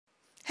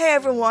Hey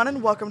everyone,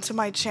 and welcome to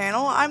my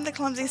channel. I'm the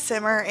Clumsy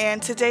Simmer,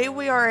 and today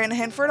we are in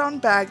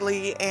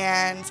Henford-On-Bagley,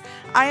 and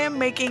I am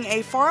making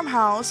a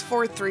farmhouse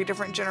for 3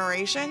 different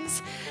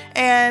generations,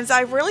 and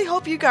I really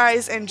hope you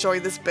guys enjoy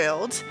this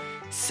build.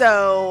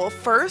 So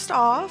first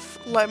off,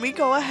 let me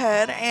go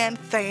ahead and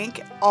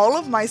thank all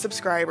of my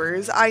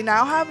subscribers. I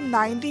now have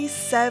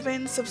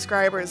 97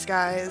 subscribers,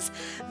 guys.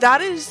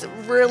 That is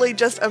really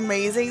just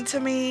amazing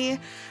to me.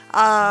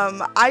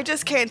 I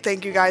just can't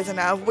thank you guys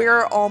enough.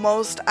 We're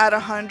almost at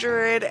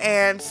 100,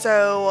 and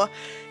so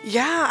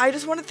yeah, I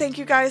just want to thank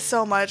you guys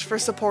so much for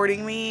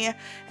supporting me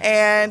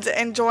and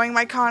enjoying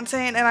my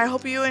content, and I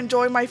hope you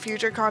enjoy my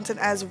future content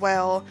as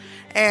well.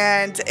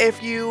 And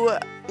if you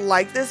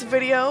like this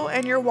video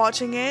and you're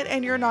watching it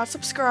and you're not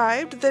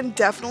subscribed, then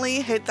definitely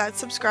hit that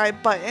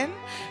subscribe button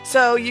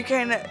so you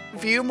can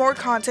view more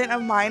content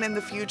of mine in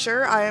the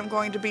future. I am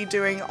going to be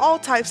doing all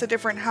types of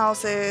different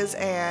houses,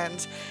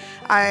 and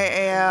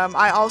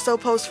I also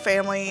post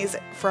families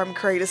from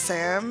Create a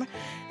Sim,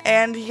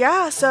 and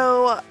yeah,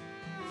 so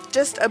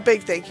just a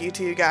big thank you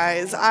to you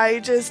guys.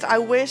 I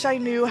wish I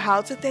knew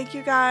how to thank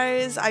you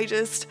guys.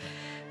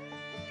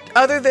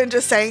 Other than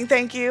just saying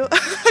thank you,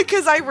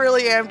 because I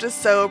really am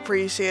just so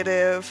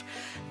appreciative.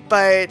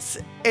 But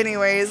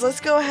anyways, let's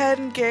go ahead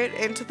and get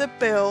into the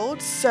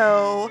build.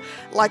 So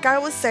like I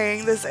was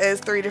saying, this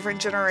is 3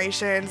 different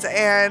generations,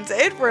 and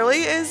it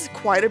really is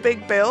quite a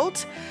big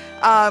build.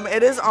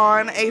 It is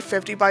on a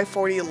 50 by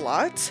 40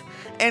 lot,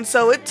 and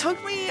so it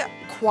took me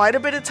quite a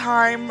bit of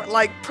time,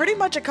 like pretty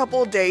much a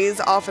couple of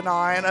days off and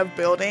on of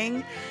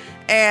building,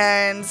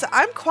 and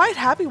I'm quite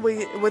happy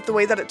with the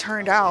way that it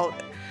turned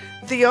out.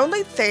 The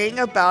only thing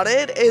about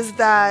it is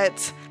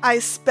that I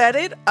sped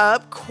it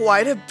up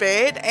quite a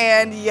bit,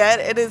 and yet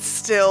it is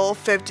still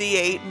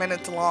 58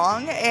 minutes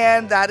long,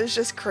 and that is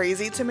just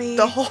crazy to me.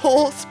 The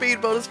whole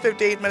Speedbuild is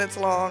 58 minutes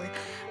long.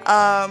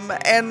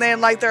 And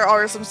then like there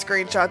are some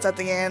screenshots at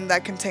the end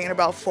that contain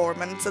about 4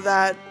 minutes of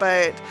that,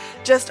 but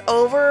just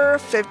over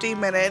 50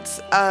 minutes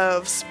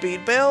of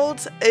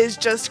Speedbuild is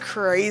just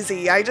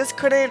crazy. I just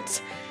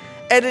couldn't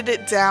edit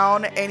it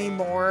down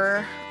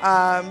anymore.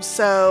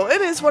 So it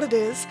is what it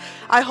is.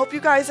 I hope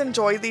you guys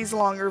enjoy these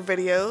longer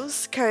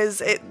videos,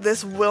 because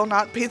this will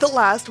not be the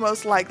last,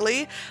 most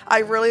likely. I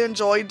really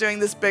enjoyed doing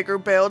this bigger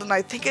build, and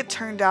I think it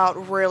turned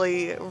out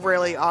really,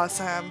 really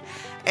awesome,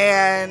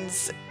 and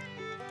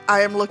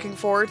I am looking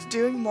forward to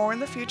doing more in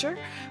the future.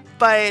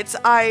 But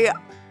I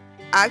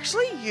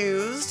actually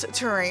used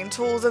terrain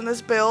tools in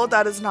this build.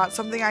 That is not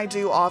something I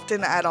do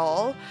often at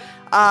all.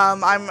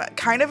 I'm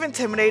kind of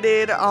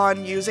intimidated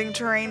on using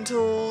terrain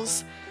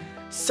tools.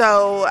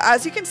 So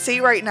as you can see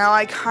right now,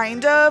 I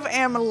kind of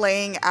am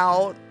laying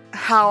out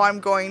how I'm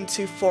going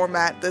to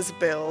format this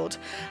build.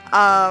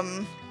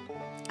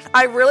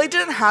 I really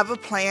didn't have a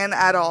plan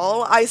at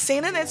all. I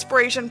seen an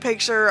inspiration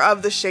picture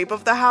of the shape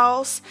of the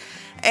house,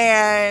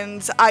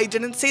 and I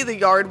didn't see the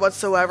yard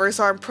whatsoever,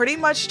 so I'm pretty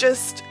much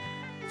just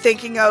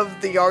thinking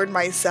of the yard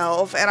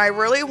myself, and I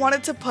really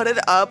wanted to put it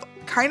up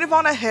kind of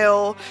on a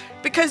hill,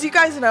 because you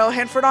guys know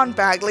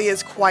Henford-On-Bagley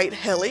is quite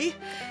hilly,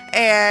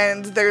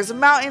 and there's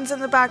mountains in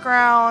the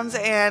background,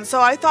 and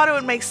so I thought it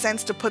would make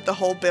sense to put the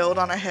whole build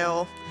on a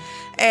hill.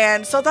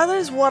 And so that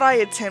is what I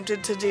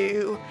attempted to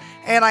do,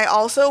 and I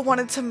also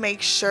wanted to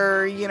make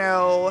sure, you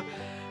know,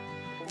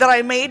 that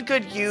I made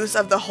good use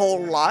of the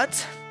whole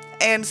lot.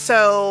 And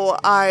so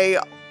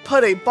I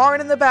put a barn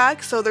in the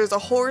back, so there's a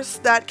horse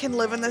that can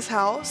live in this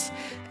house,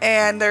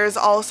 and there's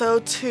also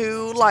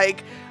 2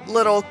 like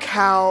little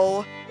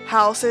cow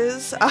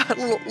houses,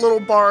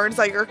 little barns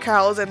that your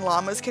cows and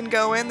llamas can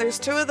go in. There's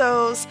 2 of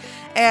those,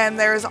 and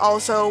there's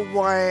also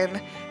 1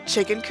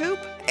 chicken coop,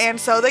 and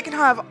so they can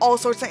have all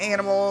sorts of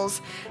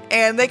animals,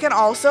 and they can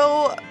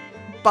also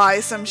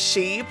buy some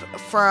sheep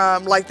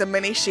from like the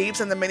mini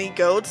sheeps and the mini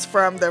goats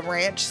from the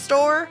ranch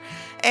store.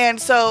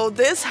 And so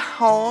this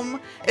home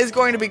is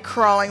going to be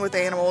crawling with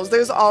animals.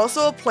 There's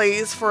also a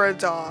place for a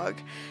dog.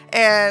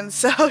 And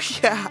so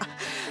yeah,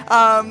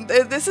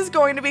 this is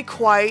going to be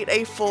quite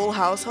a full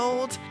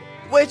household,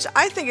 which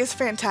I think is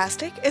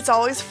fantastic. It's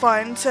always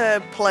fun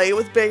to play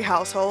with big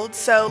households.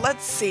 So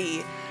let's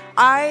see.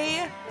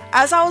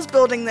 As I was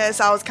building this,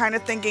 I was kind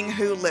of thinking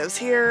who lives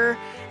here.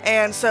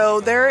 And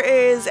so there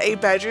is a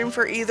bedroom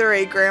for either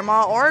a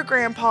grandma or a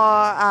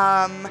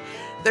grandpa.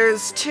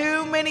 There's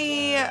too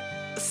many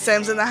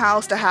Sims in the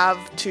house to have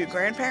 2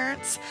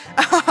 grandparents.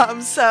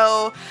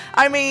 So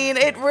I mean,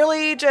 it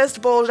really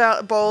just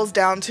boils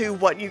down to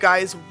what you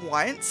guys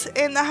want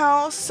in the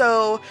house.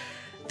 So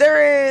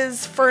there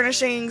is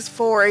furnishings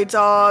for a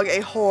dog,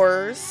 a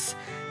horse,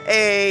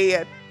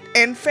 a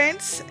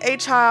infant, a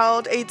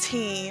child, a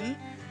teen,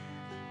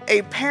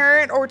 a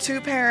parent or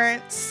 2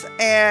 parents,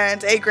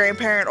 and a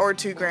grandparent or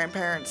 2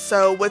 grandparents.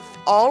 So with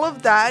all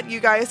of that, you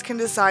guys can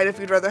decide if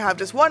you'd rather have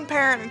just 1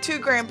 parent and 2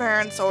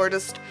 grandparents, or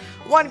just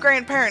 1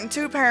 grandparent and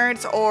 2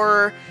 parents,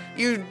 or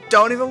you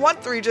don't even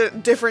want 3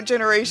 different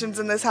generations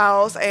in this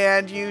house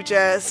and you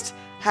just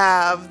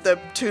have the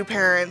 2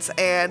 parents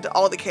and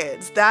all the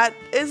kids. That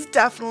is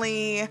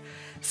definitely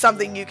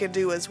something you can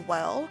do as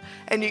well,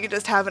 and you can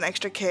just have an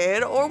extra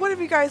kid or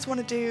whatever you guys want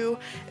to do.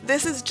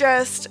 This is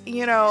just,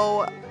 you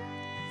know,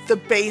 the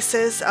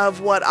basis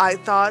of what I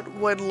thought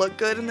would look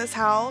good in this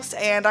house,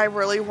 and I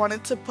really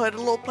wanted to put a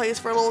little place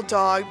for a little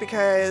dog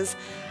because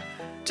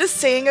just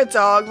seeing a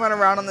dog run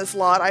around on this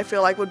lot I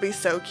feel like would be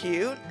so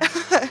cute.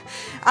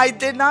 I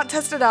did not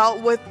test it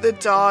out with the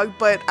dog,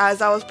 but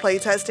as I was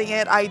playtesting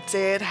it, I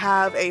did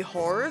have a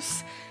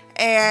horse,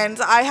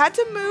 and I had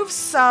to move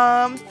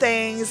some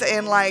things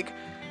in, like,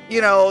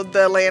 you know,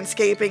 the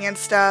landscaping and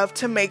stuff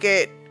to make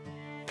it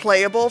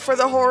playable for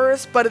the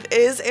horse, but it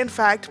is in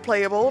fact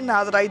playable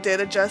now that I did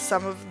adjust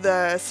some of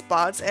the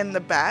spots in the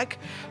back,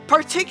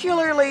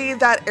 particularly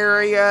that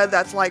area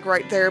that's like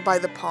right there by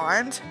the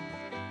pond.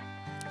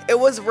 It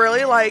was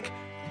really like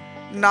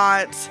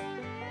not,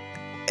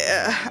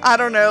 I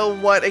don't know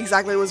what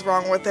exactly was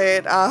wrong with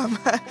it.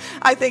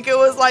 I think it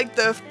was like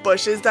the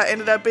bushes that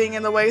ended up being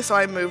in the way, so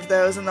I moved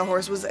those and the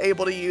horse was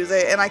able to use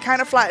it, and I kind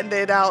of flattened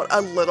it out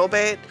a little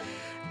bit.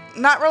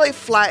 Not really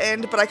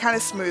flattened, but I kind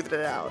of smoothed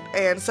it out,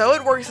 and so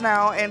it works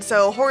now. And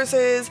so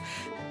horses,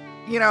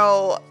 you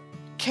know,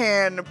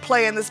 can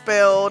play in this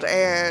build,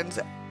 and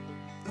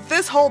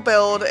this whole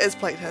build is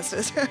play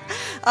tested.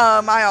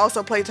 I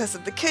also play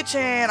tested the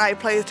kitchen. I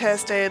play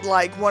tested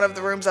like one of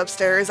the rooms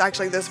upstairs.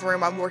 Actually, this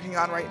room I'm working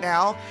on right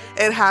now,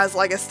 it has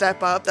like a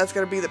step up that's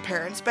going to be the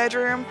parents'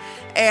 bedroom,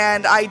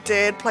 and I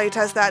did play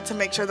test that to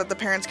make sure that the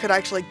parents could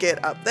actually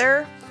get up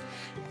there.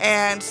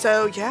 And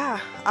so yeah,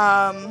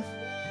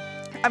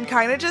 I'm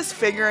kind of just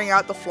figuring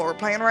out the floor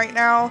plan right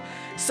now.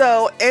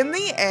 So in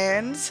the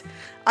end,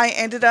 I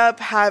ended up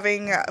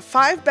having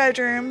 5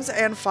 bedrooms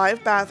and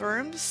 5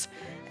 bathrooms,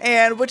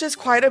 and which is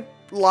quite a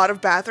lot of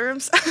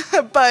bathrooms,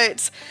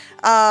 but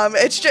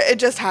it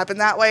just happened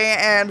that way.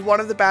 And one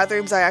of the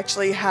bathrooms, I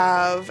actually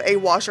have a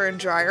washer and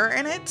dryer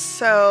in it,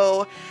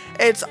 so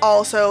it's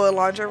also a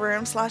laundry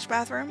room /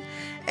 bathroom.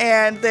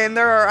 And then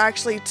there are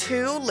actually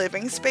 2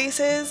 living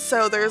spaces,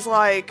 so there's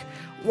like,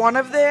 one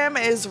of them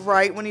is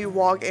right when you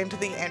walk into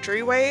the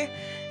entryway,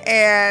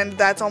 and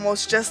that's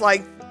almost just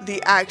like the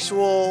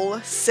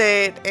actual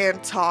sit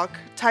and talk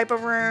type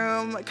of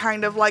room,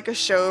 kind of like a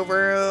show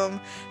room.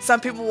 Some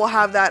people will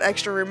have that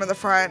extra room in the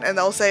front and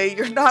they'll say,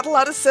 you're not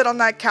allowed to sit on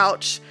that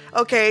couch.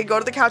 Okay, go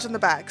to the couch in the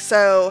back.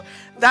 So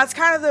that's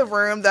kind of the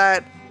room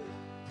that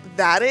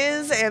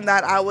is, and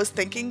that I was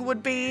thinking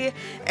would be.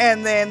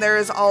 And then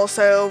there's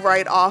also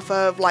right off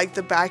of like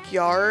the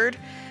backyard,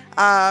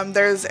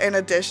 there's an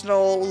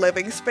additional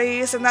living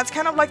space, and that's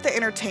kind of like the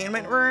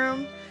entertainment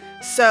room.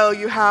 So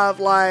you have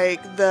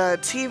like the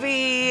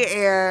TV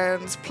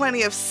and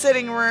plenty of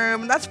sitting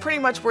room. That's pretty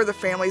much where the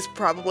family's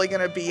probably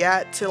going to be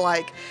at to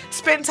like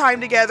spend time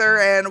together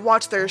and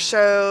watch their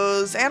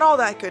shows and all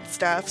that good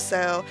stuff.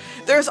 So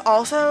there's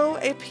also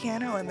a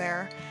piano in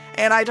there,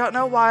 and I don't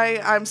know why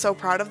I'm so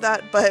proud of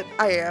that, but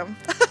I am.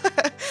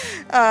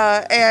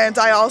 And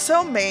I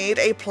also made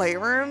a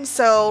playroom.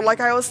 So like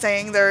I was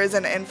saying, there is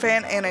an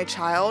infant and a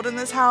child in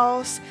this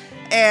house,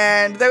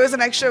 and there was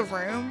an extra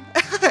room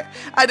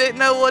I didn't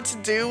know what to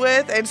do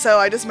with, and so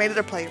I just made it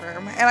a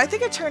playroom, and I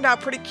think it turned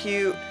out pretty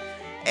cute.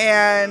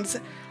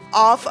 And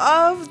off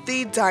of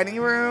the dining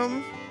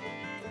room,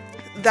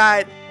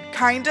 that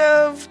kind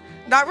of,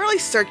 not really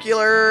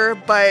circular,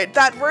 but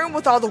that room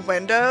with all the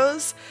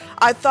windows,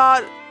 I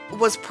thought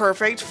was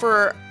perfect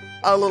for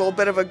a little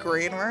bit of a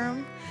green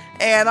room.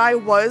 And I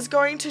was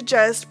going to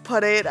just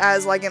put it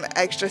as like an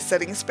extra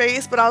sitting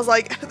space, but I was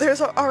like, there's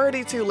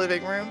already 2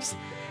 living rooms.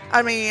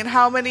 I mean,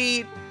 how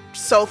many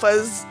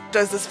sofas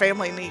does this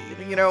family need?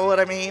 You know what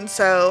I mean?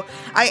 So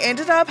I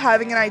ended up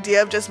having an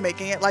idea of just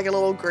making it like a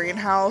little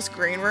greenhouse,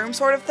 green room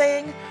sort of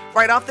thing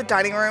right off the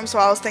dining room. So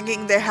I was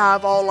thinking they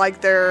have all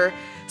like their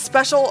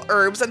special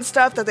herbs and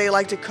stuff that they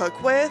like to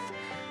cook with.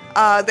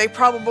 They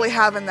probably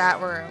have in that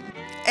room.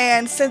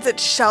 And since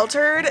it's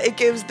sheltered, it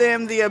gives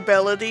them the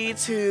ability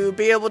to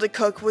be able to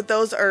cook with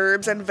those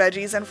herbs and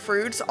veggies and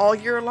fruits all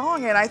year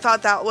long. And I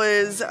thought that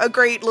was a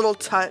great little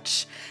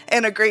touch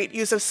and a great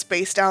use of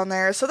space down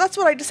there. So that's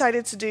what I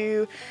decided to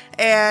do.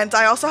 And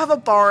I also have a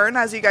barn.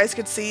 As you guys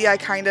could see, I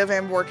kind of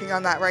am working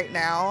on that right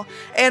now.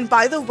 And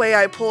by the way,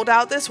 I pulled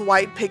out this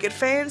white picket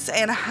fence,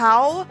 and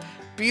how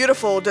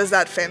beautiful does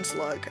that fence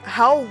look?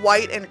 How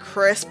white and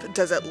crisp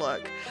does it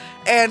look?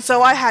 And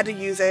so I had to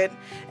use it.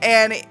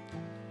 And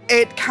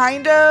it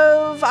kind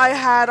of, I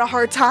had a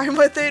hard time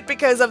with it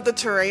because of the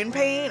terrain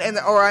paint,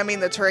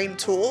 the terrain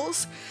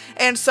tools.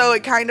 And so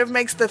it kind of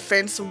makes the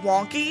fence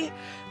wonky,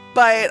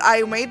 but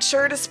I made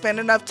sure to spend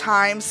enough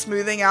time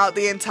smoothing out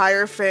the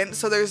entire fence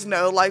so there's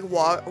no like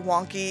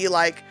wonky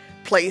like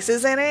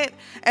places in it.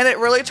 And it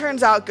really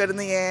turns out good in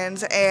the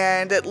end,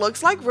 and it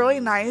looks like really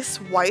nice,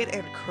 white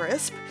and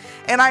crisp.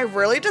 And I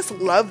really just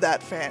love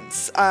that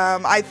fence.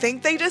 I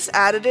think they just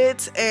added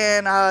it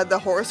in the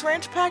Horse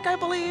Ranch pack, I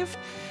believe.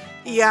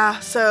 Yeah,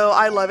 so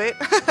I love it.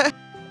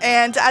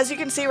 And as you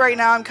can see right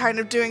now, I'm kind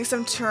of doing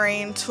some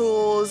terrain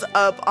tools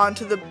up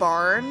onto the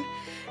barn.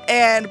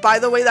 And by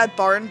the way, that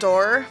barn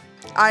door,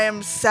 I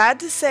am sad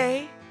to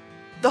say,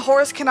 the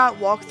horse cannot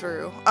walk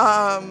through.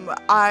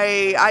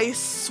 I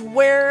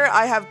swear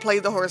I have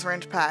played the horse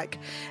wrench pack,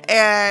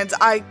 and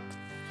I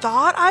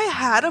thought I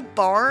had a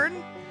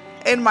barn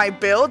in my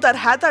build that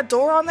had that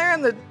door on there,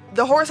 and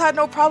the horse had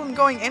no problem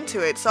going into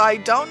it. So I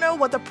don't know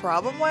what the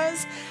problem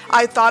was.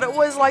 I thought it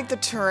was like the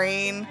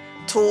terrain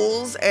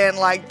tools and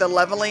like the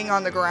leveling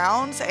on the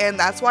grounds, and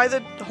that's why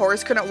the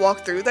horse couldn't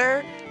walk through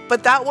there.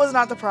 But that was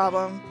not the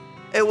problem.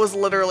 It was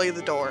literally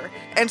the door.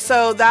 And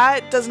so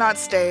that does not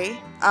stay.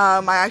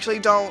 I actually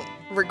don't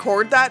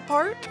record that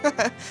part.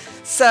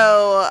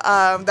 So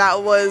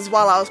that was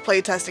while I was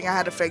playtesting, I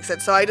had to fix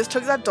it. So I just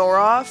took that door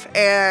off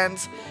and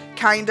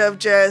kind of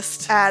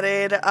just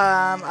added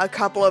a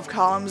couple of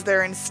columns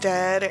there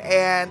instead.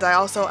 And I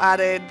also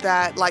added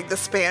that, like, the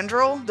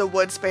spandrel, the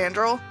wood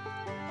spandrel.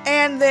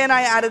 And then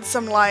I added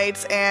some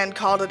lights and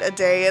called it a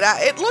day.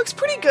 It looks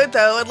pretty good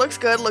though. It looks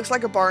good. It looks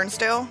like a barn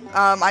still.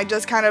 I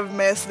just kind of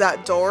missed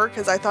that door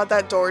because I thought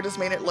that door just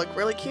made it look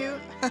really cute.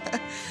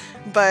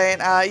 But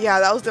yeah,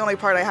 that was the only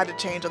part I had to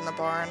change on the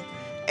barn.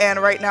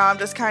 And right now I'm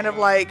just kind of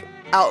like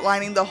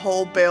outlining the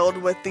whole build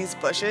with these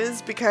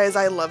bushes because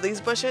I love these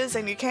bushes,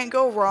 and you can't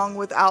go wrong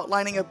with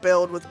outlining a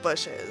build with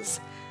bushes.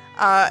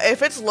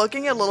 If it's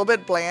looking a little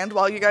bit bland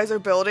while you guys are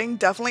building,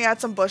 definitely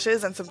add some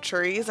bushes and some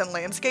trees and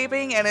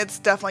landscaping, and it's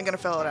definitely going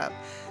to fill it up.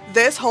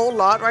 This whole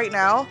lot right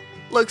now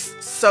looks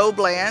so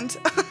bland,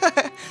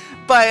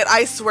 but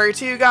I swear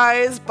to you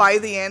guys, by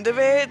the end of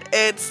it,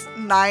 it's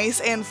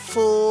nice and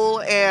full.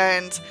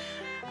 And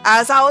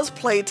as I was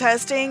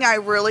playtesting, I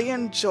really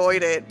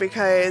enjoyed it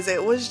because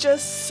it was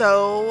just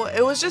so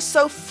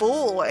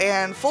full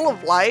and full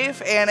of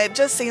life, and it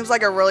just seems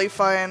like a really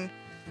fun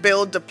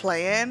build to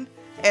play in.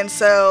 And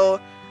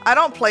so I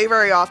don't play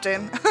very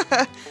often.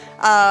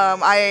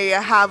 I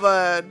have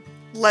a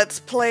Let's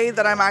Play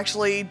that I'm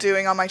actually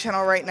doing on my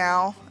channel right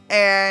now,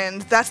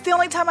 and that's the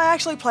only time I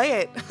actually play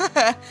it.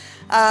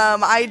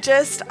 I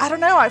don't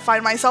know, I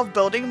find myself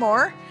building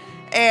more.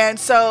 And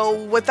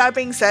so with that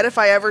being said, if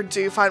I ever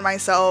do find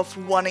myself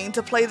wanting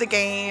to play the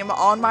game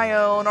on my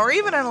own or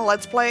even in a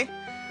Let's Play,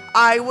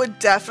 I would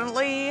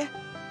definitely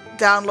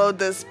download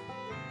this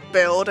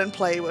build and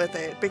play with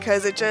it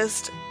because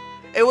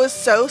it was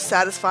so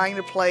satisfying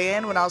to play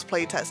in when I was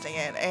playtesting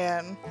it,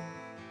 and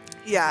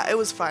yeah, it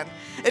was fun.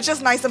 It's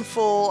just nice and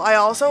full. I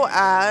also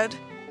add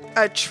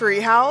a tree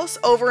house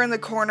over in the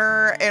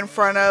corner in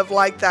front of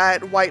like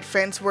that white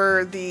fence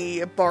where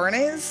the barn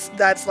is.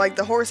 That's like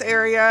the horse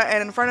area,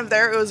 and in front of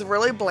there it was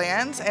really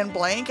bland and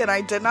blank, and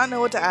I did not know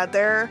what to add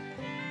there.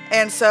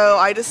 And so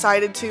I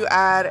decided to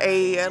add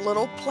a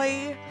little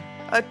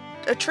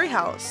a tree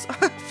house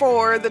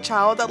for the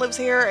child that lives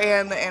here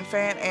and the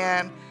infant.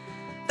 And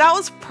that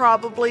was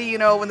probably, you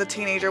know, when the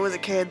teenager was a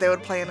kid, they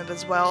would play in it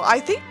as well. I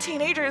think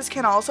teenagers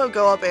can also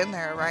go up in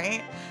there,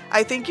 right?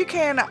 I think you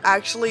can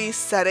actually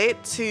set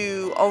it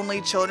to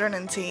only children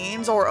and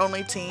teens or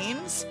only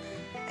teens.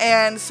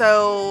 And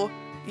so,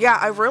 yeah,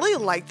 I really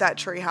like that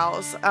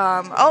treehouse.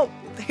 Oh,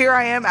 here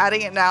I am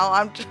adding it now.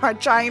 I'm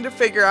trying to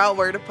figure out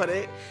where to put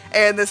it.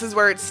 And this is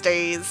where it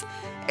stays.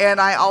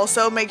 And I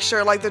also make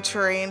sure, like, the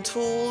terrain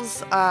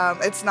tools,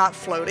 it's not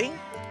floating.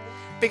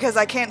 Because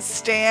I can't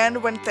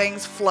stand when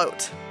things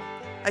float.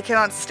 I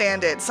cannot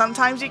stand it.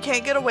 Sometimes you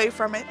can't get away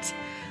from it.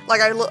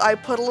 Like I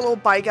put a little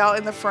bike out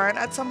in the front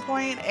at some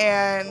point,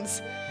 and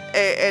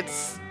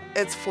it's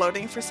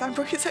floating for some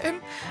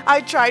reason. I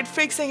tried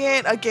fixing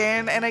it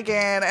again and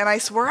again, and I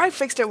swear I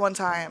fixed it one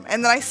time.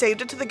 And then I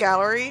saved it to the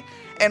gallery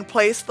and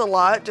placed the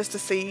lot just to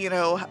see, you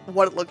know,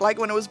 what it looked like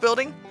when it was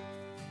building.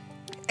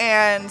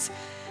 And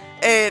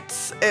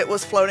it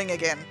was floating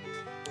again.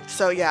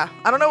 So yeah,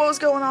 I don't know what was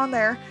going on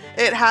there.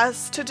 It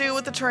has to do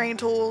with the terrain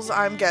tools,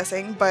 I'm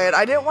guessing, but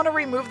I didn't want to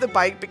remove the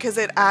bike because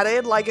it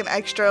added like an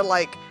extra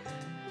like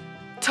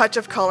touch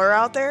of color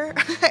out there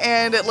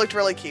and it looked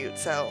really cute.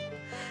 So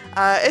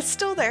it's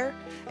still there.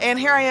 And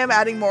here I am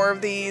adding more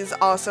of these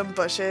awesome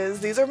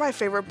bushes. These are my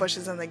favorite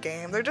bushes in the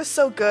game. They're just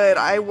so good.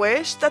 I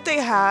wish that they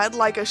had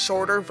like a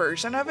shorter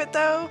version of it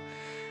though.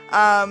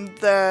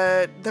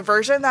 The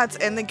version that's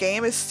in the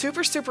game is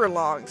super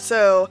long,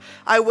 so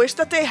I wish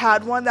that they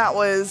had one that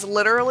was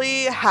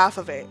literally half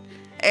of it,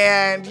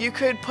 and you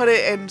could put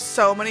it in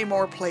so many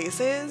more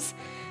places.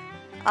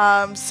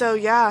 So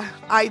yeah,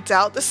 I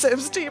doubt the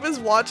Sims team is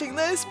watching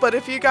this, but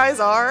if you guys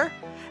are,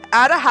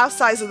 add a half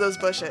size of those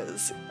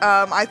bushes.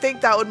 I think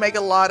that would make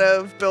a lot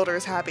of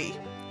builders happy.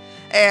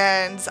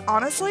 And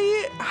honestly,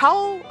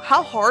 how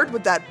hard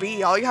would that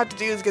be? All you have to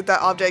do is get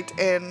that object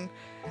in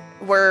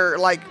where,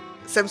 like,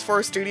 Sims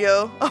 4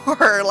 Studio,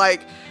 or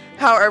like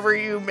however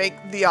you make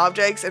the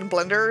objects in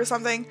Blender or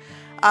something,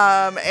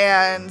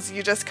 and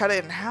you just cut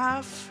it in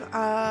half.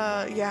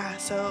 Yeah,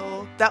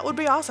 so that would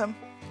be awesome.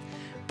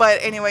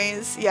 But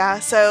anyways, yeah,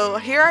 so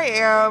here I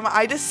am.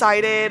 I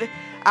decided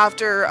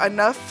after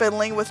enough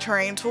fiddling with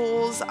terrain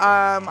tools,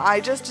 I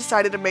just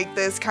decided to make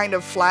this kind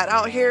of flat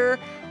out here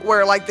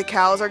where like the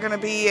cows are gonna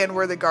be and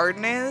where the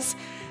garden is.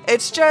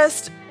 It's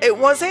just, it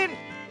wasn't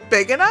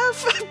big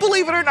enough,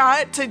 believe it or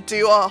not, to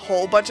do a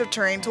whole bunch of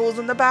terrain tools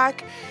in the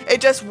back. It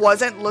just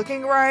wasn't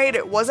looking right.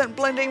 It wasn't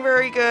blending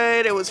very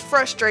good. It was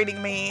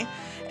frustrating me.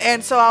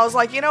 And so I was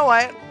like, you know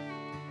what?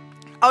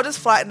 I'll just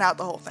flatten out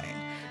the whole thing.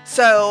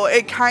 So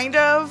it kind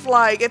of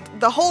like,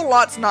 the whole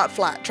lot's not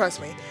flat,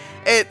 trust me.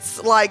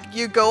 It's like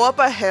you go up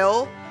a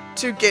hill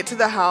to get to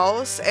the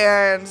house,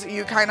 and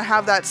you kind of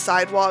have that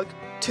sidewalk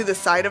to the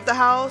side of the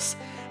house,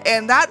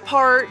 and that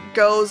part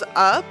goes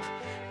up.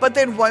 But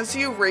then once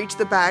you reach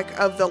the back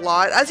of the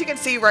lot, as you can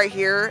see right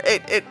here,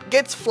 it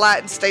gets flat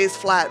and stays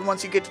flat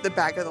once you get to the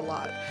back of the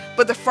lot.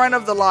 But the front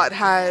of the lot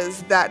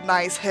has that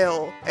nice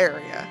hill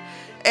area.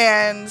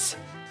 And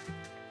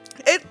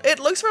it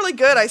looks really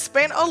good. I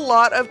spent a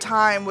lot of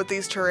time with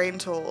these terrain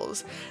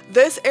tools.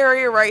 This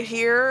area right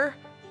here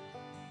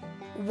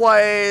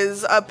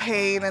was a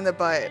pain in the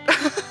butt.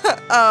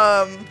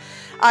 I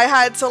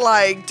had to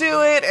like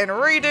do it and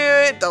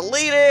redo it,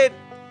 delete it,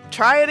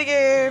 try it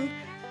again.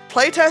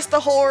 Playtest the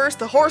horse.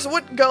 The horse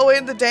wouldn't go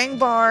in the dang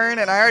barn,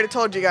 and I already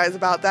told you guys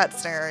about that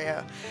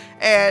scenario.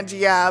 And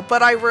yeah,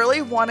 but I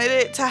really wanted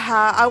it to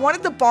I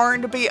wanted the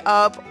barn to be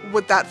up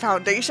with that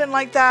foundation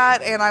like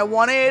that, and I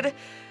wanted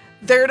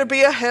there to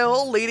be a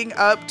hill leading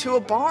up to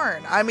a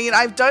barn. I mean,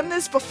 I've done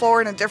this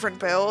before in a different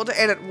build,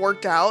 and it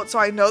worked out, so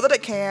I know that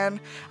it can.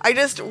 I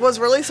just was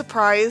really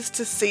surprised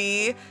to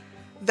see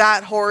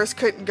that horse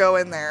couldn't go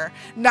in there.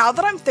 Now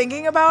that I'm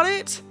thinking about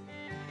it,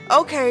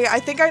 okay, I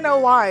think I know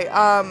why.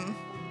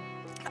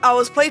 I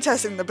was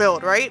playtesting the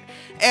build, right?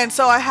 And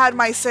so I had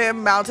my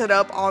sim mounted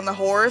up on the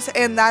horse,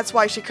 and that's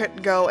why she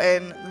couldn't go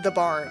in the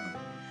barn.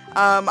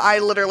 I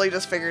literally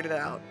just figured it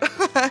out.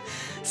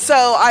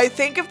 So I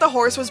think if the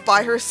horse was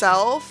by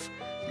herself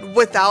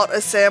without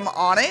a sim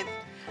on it,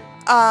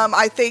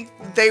 I think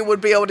they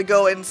would be able to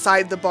go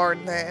inside the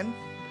barn then.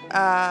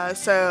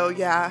 So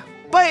yeah.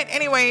 But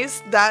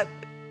anyways, that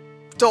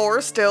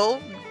door still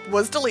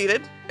was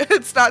deleted.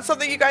 It's not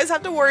something you guys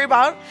have to worry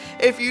about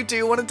if you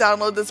do want to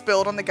download this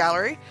build on the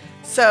gallery.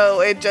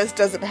 So it just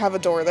doesn't have a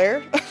door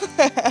there.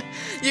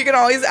 You can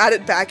always add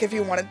it back if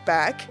you want it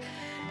back.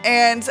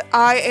 And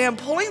I am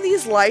pulling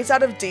these lights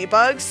out of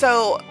debug.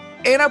 So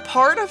in a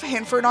part of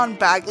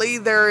Henford-On-Bagley,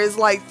 there is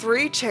like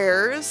 3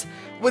 chairs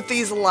with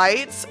these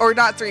lights, or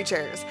not 3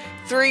 chairs,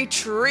 3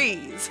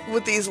 trees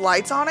with these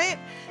lights on it.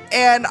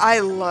 And I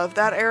love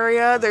that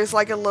area. There's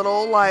like a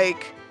little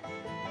like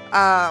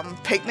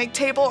picnic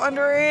table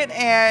under it,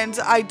 and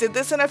I did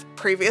this in a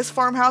previous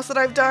farmhouse that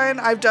I've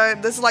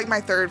done. This is like my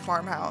 3rd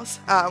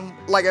farmhouse,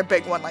 like a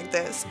big one like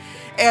this.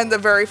 And the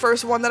very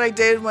first one that I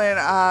did when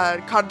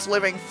Cottage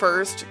Living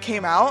first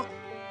came out,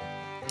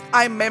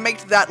 I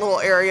mimicked that little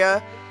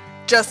area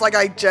just like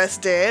I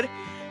just did,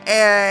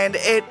 and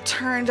it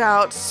turned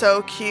out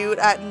so cute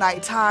at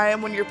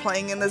nighttime when you're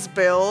playing in this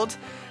build.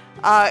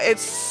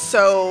 It's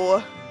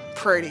so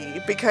pretty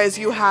because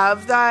you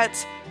have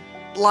that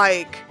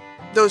like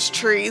those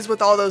trees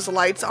with all those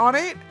lights on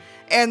it,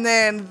 and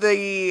then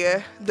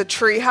the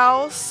tree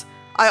house,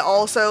 I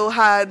also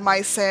had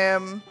my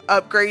sim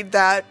upgrade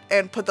that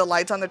and put the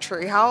lights on the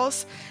tree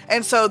house,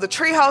 and so the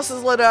tree house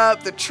is lit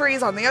up, the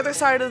trees on the other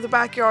side of the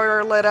backyard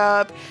are lit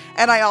up,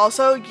 and I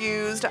also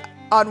used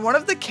on one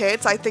of the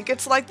kits, I think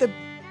it's like the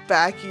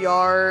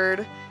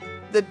backyard,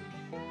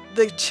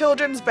 the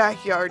children's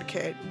backyard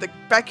kit, the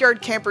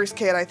backyard campers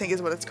kit, I think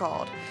is what it's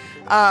called.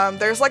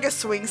 There's like a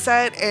swing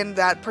set in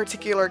that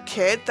particular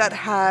kit that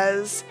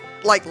has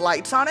like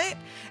lights on it,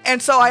 and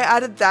so I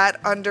added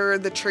that under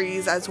the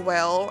trees as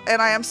well.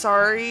 And I am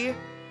sorry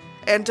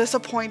and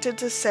disappointed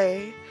to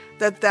say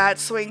that that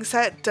swing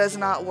set does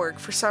not work.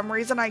 For some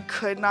reason I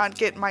could not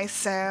get my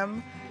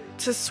sim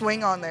to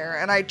swing on there,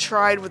 and I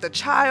tried with a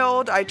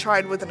child, I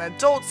tried with an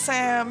adult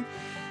sim,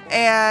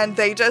 and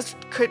they just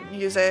couldn't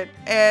use it,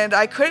 and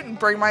I couldn't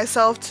bring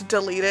myself to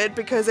delete it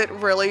because it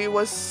really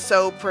was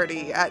so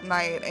pretty at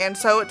night. And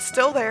so it's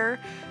still there.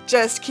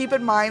 Just keep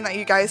in mind that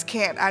you guys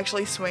can't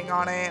actually swing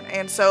on it,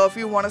 and so if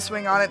you want to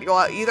swing on it,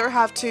 you'll either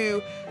have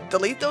to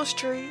delete those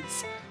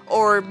trees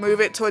or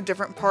move it to a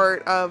different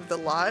part of the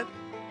lot.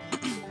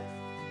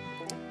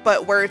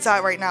 But where it's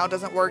at right now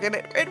doesn't work, and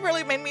it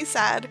really made me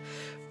sad.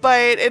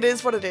 But it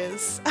is what it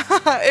is.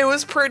 It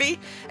was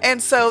pretty,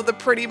 and so the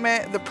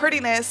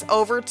prettiness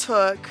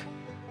overtook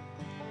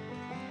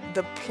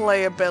the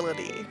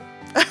playability,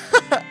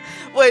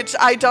 which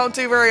I don't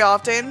do very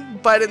often,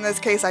 but in this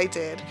case I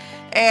did.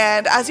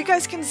 And as you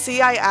guys can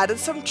see, I added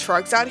some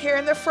trucks out here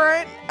in the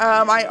front.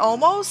 I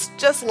almost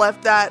just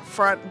left that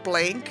front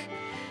blank,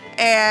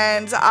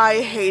 and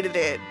I hated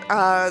it.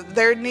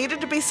 There needed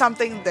to be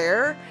something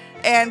there,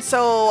 and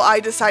so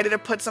I decided to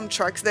put some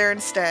trucks there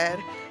instead.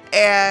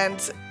 And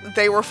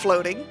they were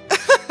floating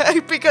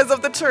because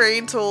of the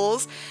terrain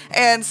tools,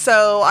 and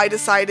so I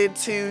decided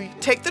to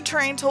take the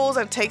terrain tools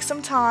and take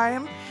some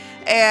time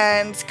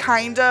and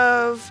kind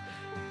of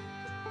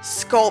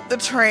sculpt the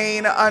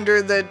terrain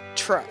under the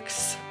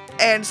trucks.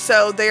 And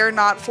so they are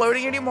not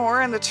floating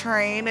anymore, and the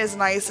terrain is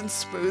nice and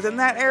smooth in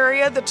that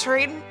area. The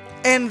terrain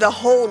And the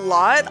whole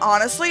lot,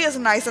 honestly, is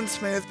nice and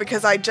smooth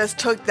because I just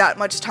took that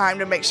much time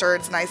to make sure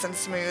it's nice and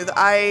smooth.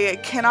 I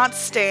cannot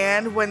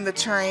stand when the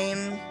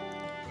terrain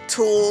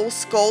tool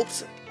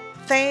sculpt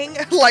thing,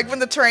 like when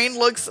the terrain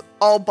looks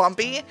all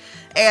bumpy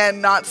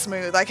and not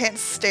smooth. I can't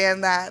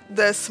stand that.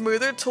 The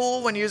smoother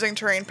tool when using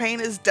terrain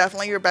paint is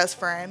definitely your best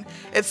friend.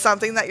 It's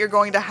something that you're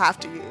going to have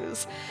to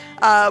use.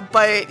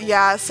 But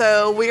yeah,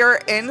 so we are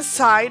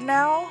inside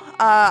now.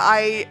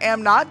 I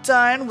am not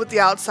done with the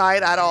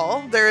outside at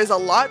all. There is a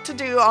lot to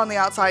do on the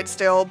outside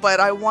still, but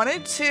I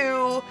wanted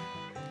to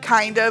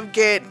kind of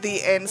get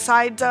the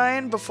inside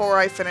done before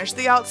I finish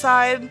the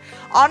outside.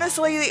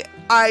 Honestly,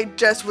 I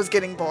just was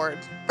getting bored.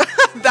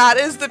 That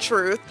is the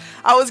truth.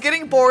 I was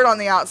getting bored on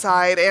the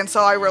outside, and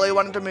so I really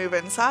wanted to move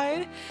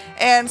inside.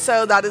 And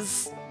so that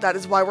is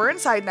why we're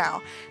inside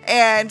now.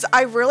 And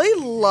I really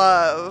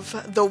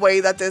love the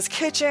way that this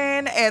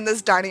kitchen and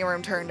this dining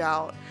room turned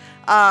out.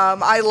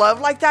 I love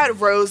like that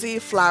rosy,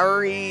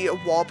 flowery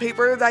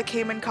wallpaper that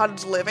came in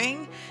Cottage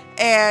Living.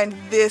 And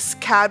this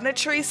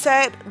cabinetry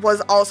set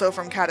was also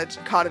from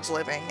Cottage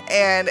Living.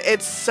 And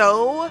it's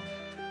so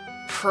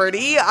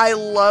pretty. I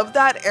love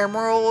that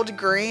emerald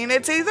green.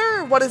 It's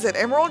either, what is it,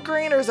 emerald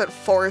green or is it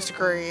forest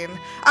green?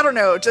 I don't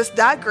know. Just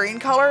that green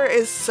color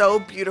is so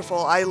beautiful.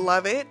 I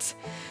love it.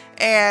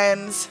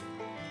 And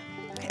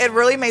it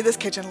really made this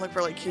kitchen look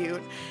really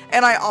cute.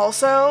 And I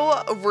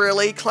also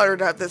really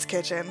cluttered up this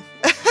kitchen.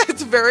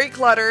 It's very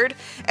cluttered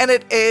and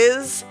it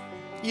is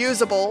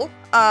usable.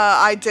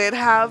 I did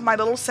have my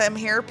little sim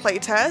here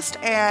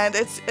playtest and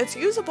it's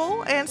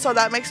usable, and so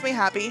that makes me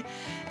happy.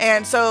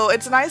 And so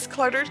it's nice,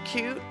 cluttered,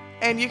 cute,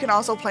 and you can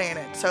also play in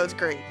it, so it's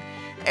great.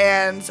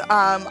 And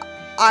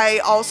I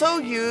also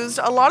used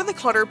a lot of the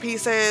clutter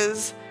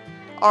pieces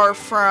are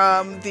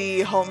from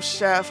the Home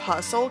Chef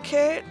Hustle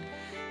kit.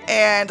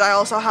 And I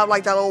also have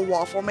like that little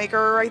waffle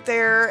maker right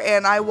there,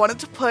 and I wanted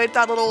to put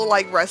that little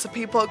like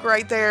recipe book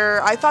right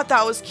there. I thought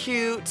that was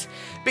cute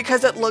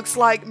because it looks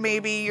like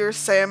maybe your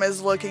sim is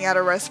looking at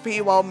a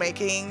recipe while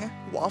making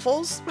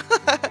waffles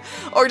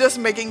or just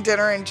making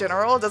dinner in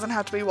general. It doesn't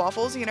have to be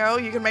waffles, you know,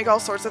 you can make all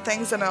sorts of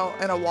things in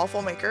a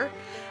waffle maker.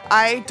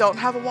 I don't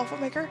have a waffle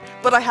maker,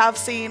 but I have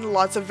seen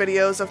lots of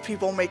videos of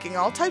people making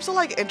all types of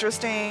like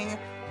interesting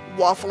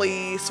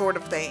waffly sort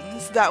of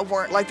things that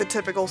weren't like the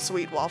typical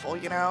sweet waffle,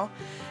 you know.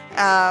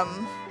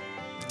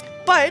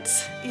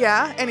 But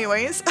yeah,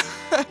 anyways,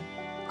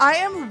 I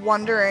am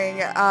wondering,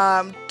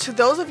 to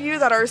those of you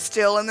that are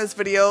still in this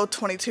video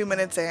 22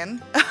 minutes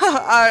in,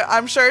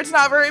 I'm sure it's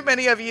not very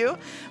many of you,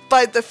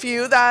 but the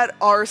few that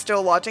are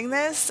still watching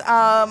this,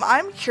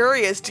 I'm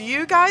curious, do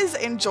you guys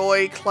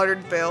enjoy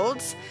cluttered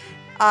builds?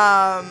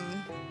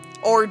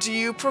 Or do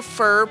you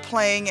prefer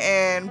playing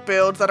in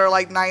builds that are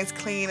like nice,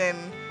 clean, and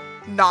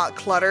not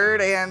cluttered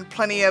and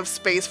plenty of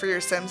space for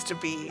your Sims to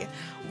be?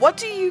 What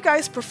do you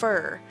guys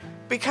prefer?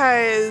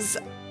 Because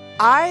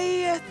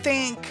I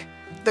think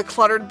the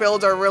cluttered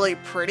builds are really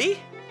pretty,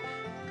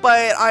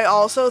 but I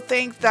also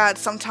think that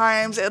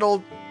sometimes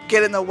it'll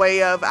get in the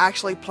way of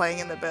actually playing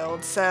in the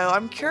build. So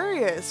I'm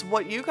curious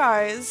what you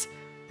guys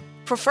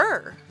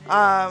prefer.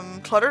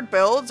 Cluttered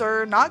builds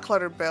or not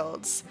cluttered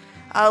builds?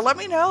 Let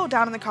me know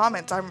down in the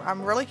comments.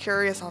 I'm really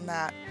curious on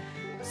that.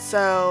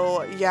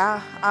 So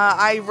yeah,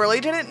 I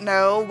really didn't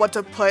know what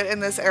to put in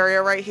this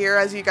area right here.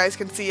 As you guys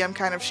can see, I'm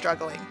kind of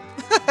struggling.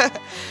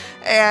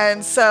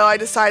 And so I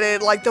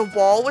decided, like, the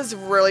wall was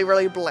really,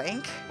 really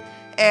blank,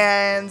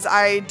 and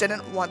I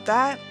didn't want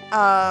that.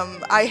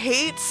 I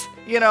hate,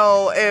 you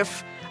know,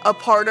 if a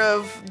part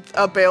of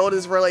a build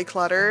is really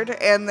cluttered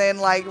and then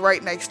like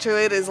right next to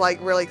it is like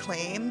really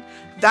clean.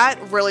 That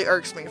really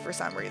irks me for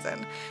some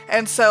reason.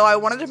 And so I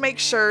wanted to make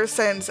sure,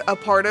 since a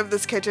part of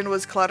this kitchen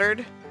was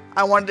cluttered,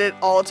 I wanted it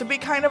all to be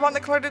kind of on the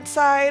cluttered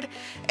side,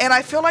 and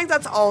I feel like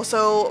that's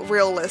also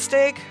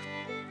realistic.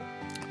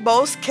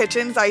 Most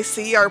kitchens I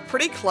see are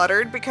pretty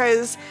cluttered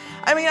because,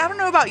 I mean, I don't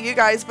know about you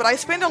guys, but I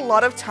spend a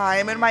lot of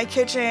time in my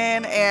kitchen,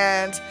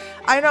 and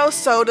I know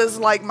so does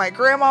like my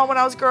grandma when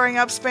I was growing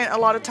up spent a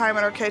lot of time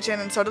in her kitchen,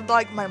 and so did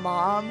like my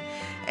mom,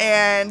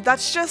 and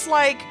that's just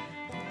like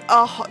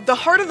the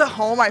heart of the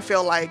home. I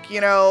feel like, you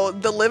know,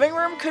 the living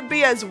room could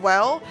be as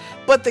well,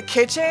 but the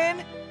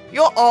kitchen,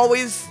 you'll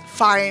always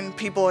find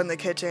people in the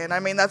kitchen. I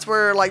mean, that's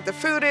where like the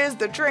food is,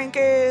 the drink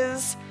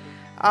is.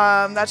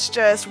 That's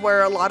just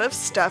where a lot of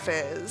stuff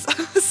is.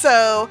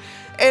 So,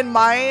 in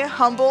my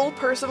humble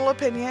personal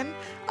opinion,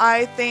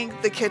 I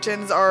think the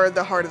kitchens are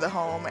the heart of the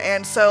home.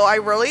 And so I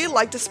really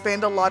like to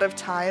spend a lot of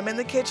time in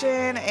the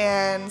kitchen,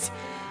 and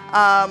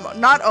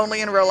not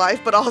only in real life,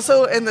 but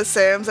also in The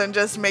Sims, and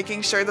just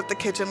making sure that the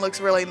kitchen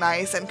looks really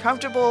nice and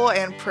comfortable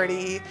and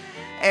pretty.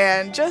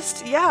 And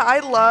just, yeah, I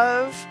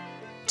love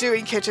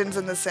doing kitchens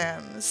in The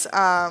Sims.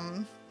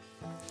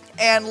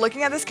 And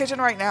looking at this kitchen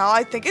right now,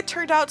 I think it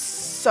turned out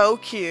so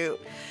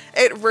cute.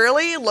 It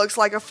really looks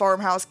like a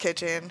farmhouse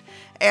kitchen,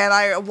 and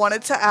I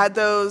wanted to add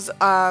those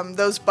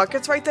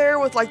buckets right there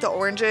with like the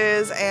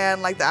oranges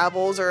and like the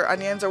apples or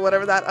onions or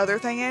whatever that other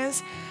thing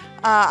is.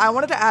 I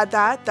wanted to add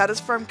that. That is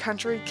from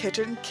Country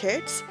Kitchen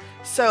Kits.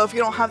 So if you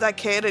don't have that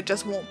kit, it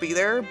just won't be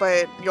there,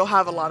 but you'll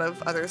have a lot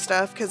of other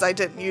stuff because I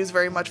didn't use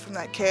very much from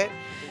that kit.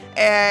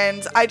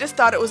 And I just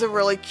thought it was a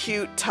really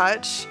cute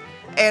touch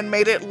and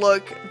made it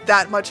look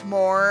that much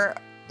more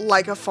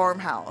like a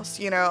farmhouse,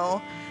 you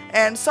know?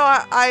 And so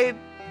I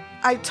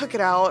took it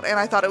out and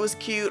I thought it was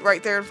cute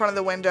right there in front of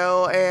the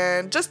window,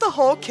 and just the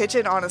whole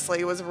kitchen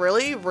honestly was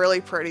really,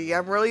 really pretty.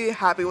 I'm really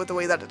happy with the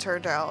way that it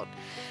turned out.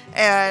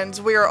 And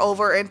we are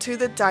over into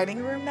the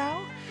dining room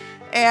now.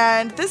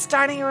 And this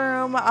dining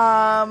room,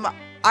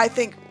 I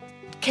think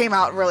came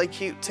out really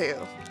cute too.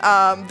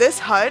 This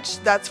hutch,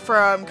 that's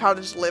from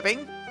Cottage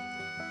Living.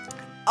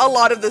 A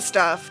lot of this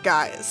stuff,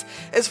 guys,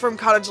 is from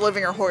Cottage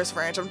Living or Horse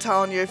Ranch. I'm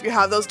telling you, if you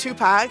have those 2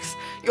 packs,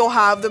 you'll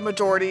have the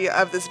majority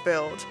of this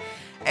build.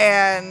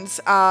 And,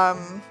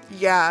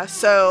 yeah,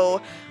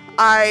 so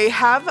I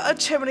have a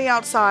chimney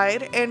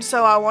outside, and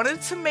so I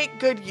wanted to make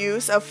good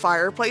use of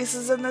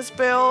fireplaces in this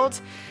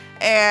build.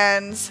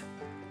 And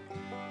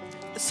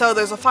so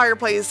there's a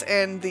fireplace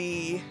in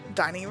the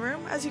dining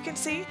room, as you can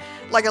see,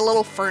 like a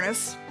little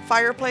furnace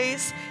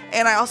fireplace.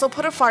 And I also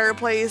put a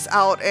fireplace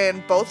out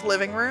in both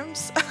living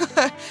rooms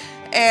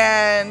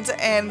and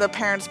in the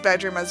parents'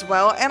 bedroom as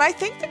well. And I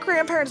think the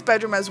grandparents'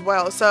 bedroom as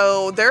well.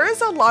 So there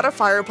is a lot of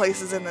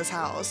fireplaces in this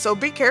house. So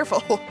be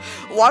careful.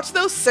 Watch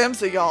those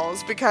Sims of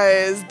y'all's,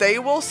 because they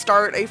will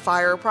start a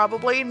fire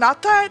probably.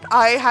 Not that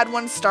I had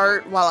one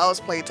start while I was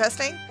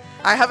playtesting.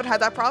 I haven't had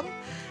that problem.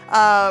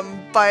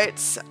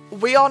 But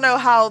we all know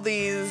how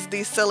these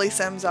silly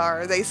Sims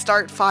are. They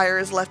start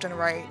fires left and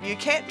right. You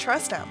can't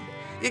trust them.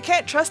 You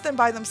can't trust them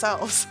by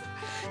themselves.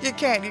 You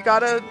can't. You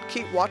gotta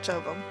keep watch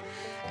of them.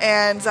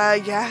 And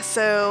yeah,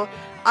 so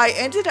I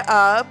ended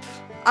up,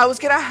 I was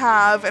gonna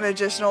have an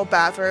additional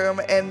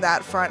bathroom in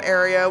that front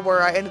area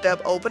where I ended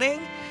up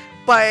opening,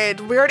 but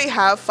we already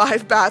have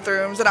 5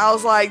 bathrooms, and I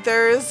was like,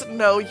 there is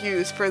no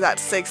use for that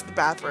 6th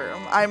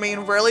bathroom. I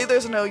mean, really,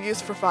 there's no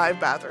use for 5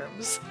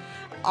 bathrooms.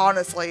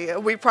 Honestly,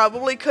 we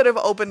probably could have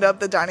opened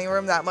up the dining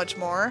room that much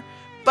more,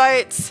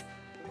 but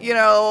you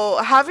know,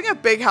 having a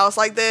big house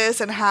like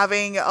this and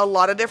having a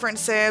lot of different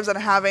Sims and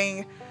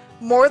having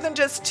more than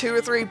just 2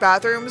 or 3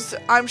 bathrooms,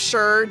 I'm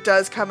sure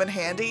does come in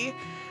handy.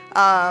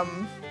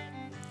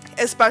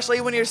 Especially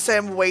when your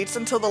Sim waits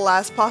until the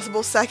last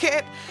possible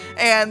second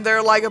and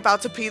they're like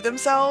about to pee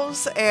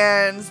themselves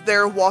and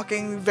they're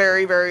walking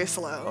very, very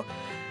slow.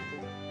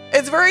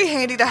 It's very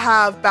handy to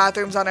have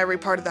bathrooms on every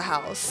part of the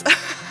house.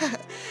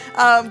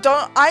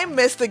 I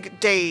miss the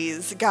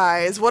days,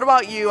 guys. What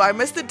about you? I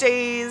miss the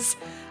days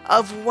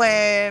of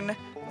when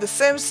The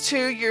Sims 2,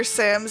 your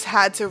Sims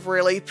had to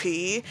really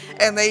pee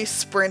and they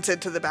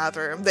sprinted to the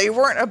bathroom. They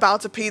weren't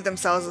about to pee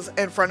themselves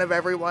in front of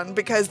everyone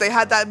because they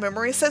had that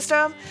memory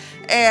system,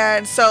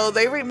 and so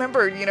they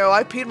remembered, you know,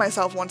 I peed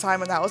myself one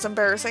time and that was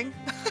embarrassing.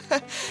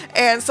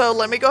 And so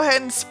let me go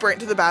ahead and sprint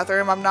to the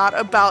bathroom. I'm not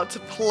about to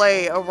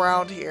play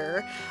around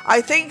here.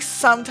 I think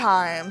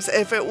sometimes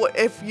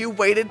if you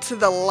waited to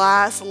the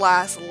last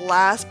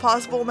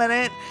possible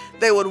minute,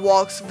 they would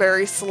walk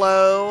very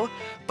slow.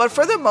 But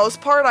for the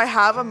most part, I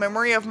have a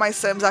memory of my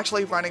Sims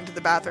actually running to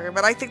the bathroom,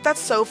 and I think that's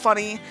so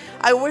funny.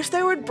 I wish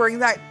they would bring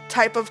that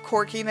type of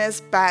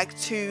quirkiness back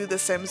to The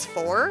Sims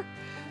 4,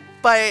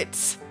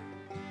 but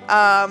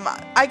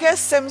I guess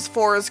Sims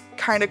 4 is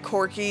kind of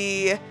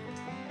quirky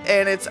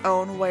in its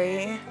own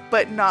way,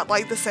 but not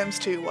like The Sims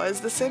 2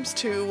 was. The Sims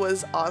 2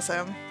 was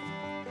awesome.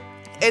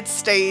 It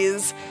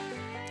stays,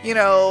 you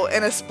know,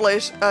 in a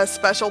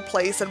special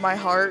place in my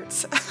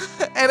heart,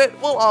 and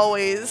it will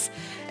always.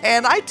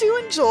 And I do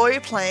enjoy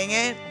playing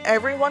it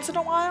every once in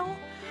a while.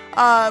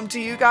 Do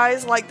you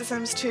guys like The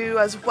Sims 2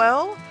 as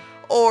well?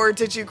 Or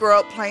did you grow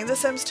up playing The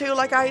Sims 2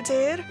 like I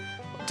did?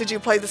 Did you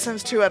play The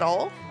Sims 2 at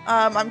all?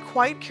 I'm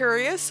quite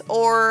curious.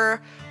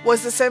 Or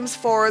was The Sims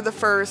 4 the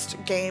first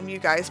game you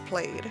guys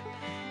played?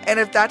 And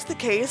if that's the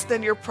case,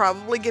 then you're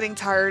probably getting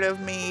tired of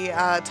me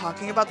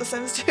talking about The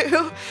Sims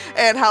 2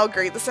 and how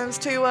great The Sims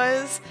 2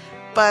 was.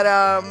 But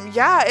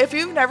yeah, if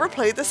you've never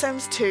played The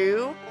Sims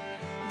 2,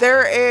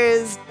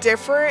 there's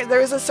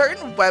a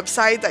certain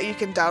website that you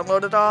can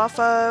download it off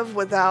of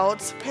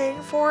without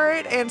paying for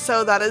it, and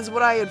so that is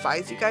what I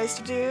advise you guys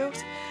to do.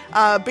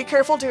 Be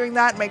careful doing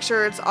that. Make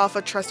sure it's off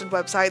a trusted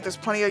website. There's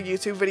plenty of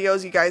YouTube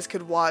videos you guys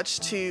could watch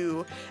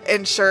to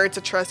ensure it's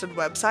a trusted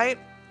website.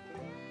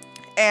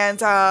 And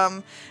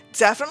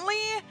definitely,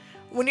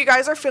 when you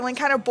guys are feeling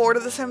kind of bored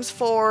of The Sims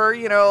 4,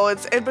 you know,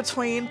 it's in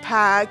between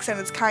packs and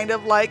it's kind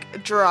of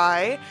like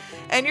dry,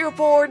 and you're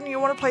bored and you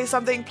want to play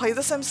something, play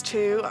The Sims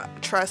 2,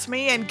 trust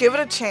me, and give it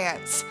a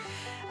chance.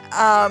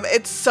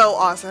 It's so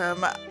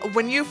awesome.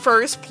 When you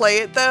first play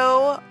it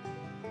though,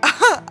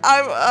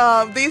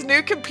 these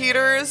new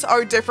computers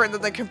are different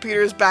than the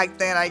computers back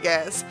then, I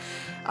guess.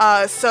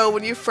 So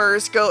when you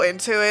first go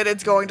into it,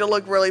 it's going to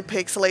look really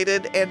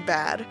pixelated and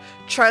bad.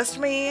 Trust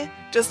me,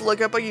 just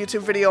look up a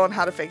YouTube video on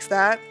how to fix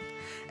that,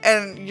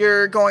 and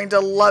you're going to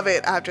love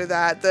it after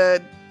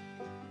that.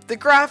 the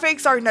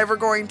graphics are never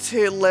going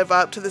to live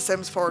up to the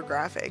Sims 4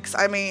 graphics.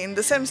 I mean,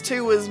 the Sims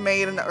 2 was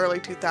made in the early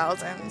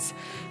 2000s,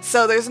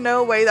 so there's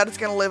no way that it's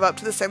going to live up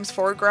to the Sims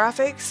 4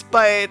 graphics,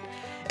 but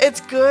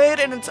it's good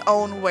in its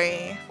own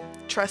way.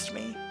 Trust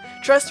me.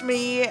 Trust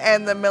me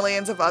and the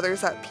millions of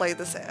others that play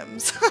The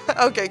Sims.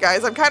 Okay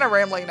guys, I'm kind of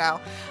rambling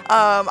now.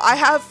 I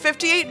have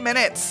 58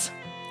 minutes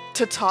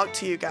to talk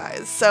to you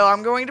guys, so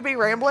I'm going to be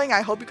rambling.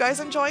 I hope you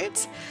guys enjoy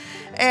it.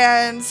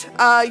 And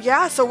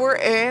yeah, so we're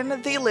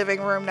in the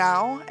living room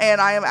now,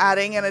 and I am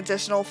adding an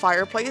additional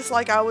fireplace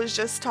like I was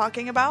just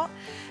talking about.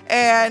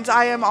 And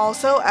I am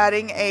also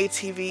adding a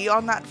TV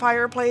on that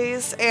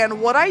fireplace.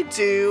 And what I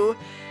do,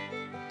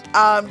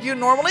 you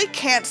normally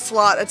can't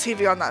slot a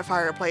TV on that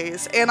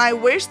fireplace. And I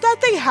wish that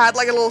they had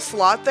like a little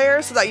slot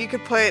there so that you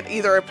could put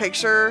either a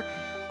picture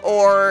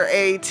or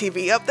a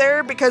TV up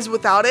there, because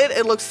without it,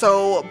 it looks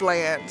so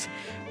bland.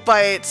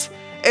 But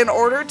in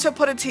order to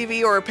put a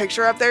TV or a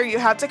picture up there, you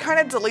have to kind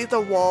of delete the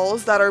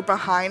walls that are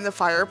behind the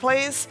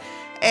fireplace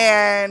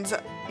and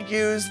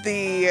use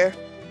the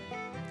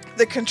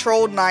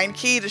Control 9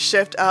 key to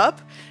shift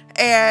up,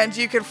 and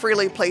you can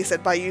freely place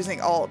it by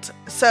using Alt.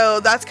 So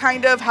that's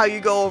kind of how you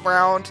go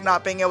around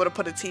not being able to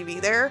put a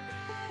TV there.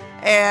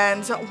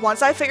 And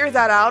once I figured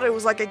that out, it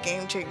was like a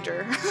game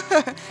changer.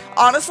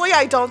 Honestly,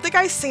 I don't think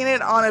I've seen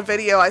it on a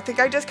video. I think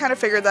I just kind of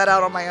figured that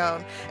out on my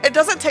own. It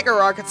doesn't take a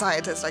rocket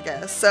scientist, I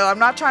guess. So I'm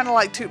not trying to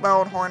like toot my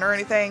own horn or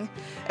anything.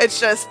 It's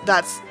just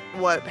that's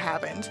what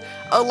happened.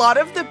 A lot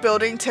of the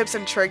building tips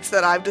and tricks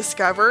that I've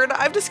discovered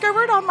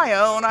on my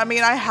own. I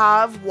mean, I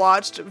have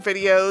watched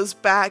videos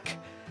back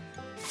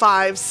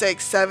 5,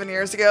 6, 7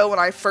 years ago when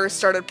I first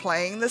started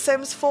playing The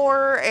Sims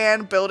 4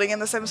 and building in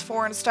The Sims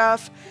 4 and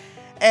stuff.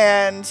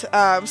 And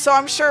so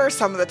I'm sure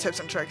some of the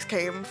tips and tricks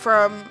came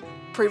from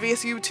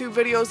previous YouTube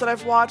videos that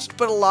I've watched,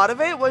 but a lot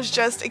of it was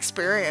just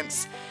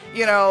experience.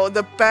 You know,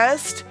 the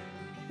best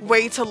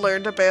way to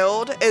learn to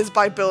build is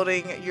by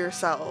building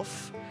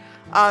yourself.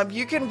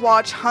 You can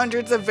watch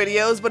hundreds of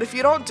videos, but if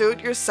you don't do it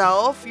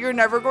yourself, you're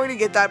never going to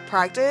get that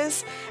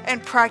practice,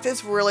 and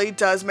practice really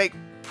does make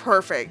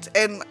perfect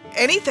in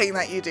anything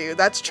that you do.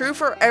 That's true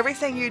for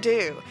everything you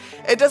do.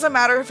 It doesn't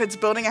matter if it's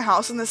building a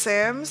house in The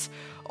Sims,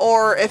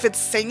 or if it's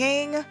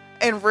singing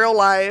in real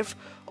life,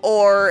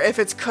 or if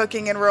it's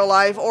cooking in real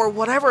life, or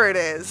whatever it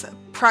is.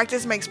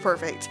 Practice makes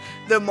perfect.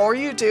 The more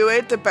you do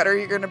it, the better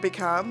you're going to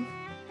become.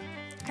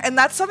 And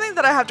that's something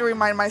that I have to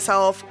remind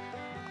myself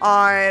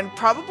on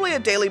probably a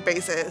daily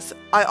basis.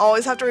 I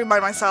always have to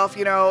remind myself,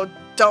 you know,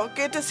 don't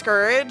get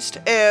discouraged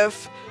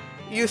if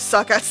you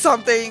suck at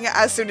something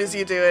as soon as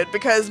you do it,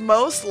 because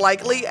most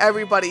likely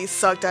everybody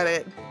sucked at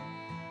it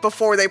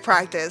before they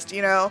practiced,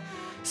 you know.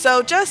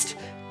 So just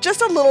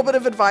a little bit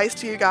of advice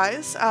to you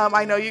guys.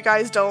 I know you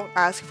guys don't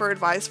ask for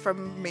advice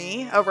from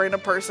me, a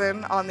random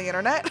person on the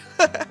internet,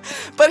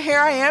 but here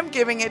I am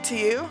giving it to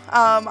you.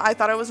 I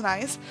thought it was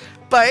nice.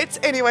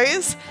 But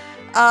anyways,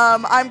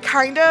 I'm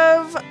kind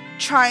of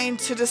trying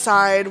to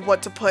decide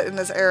what to put in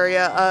this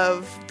area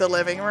of the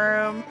living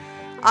room.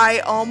 I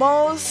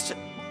almost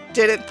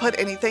didn't put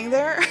anything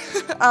there,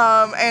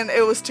 and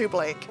it was too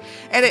blank,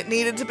 and it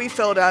needed to be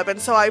filled up,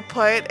 and so I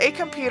put a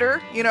computer.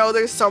 You know,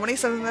 there's so many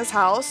Sims in this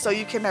house, so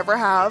you can never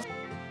have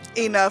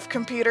enough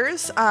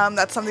computers.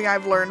 That's something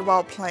I've learned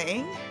while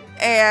playing.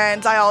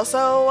 And I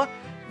also,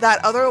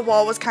 that other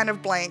wall was kind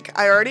of blank.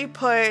 I already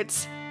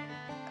put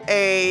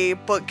a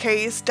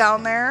bookcase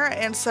down there,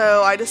 and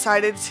so I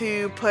decided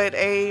to put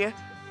a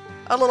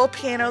little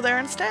piano there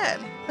instead.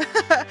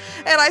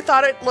 And I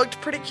thought it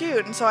looked pretty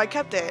cute, and so I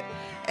kept it.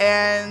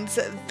 And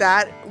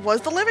that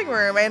was the living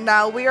room, and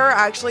now we are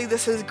actually,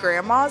 this is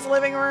Grandma's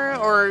living room,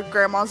 or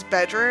Grandma's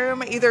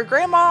bedroom, either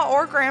Grandma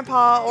or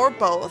Grandpa or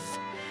both,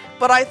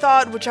 but I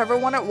thought whichever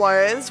one it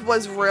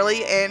was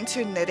really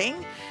into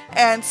knitting,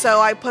 and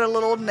so I put a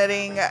little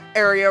knitting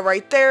area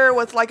right there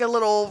with like a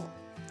little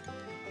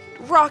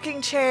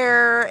rocking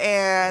chair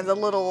and a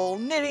little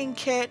knitting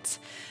kit.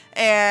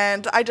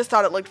 And I just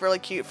thought it looked really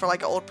cute for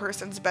like an old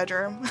person's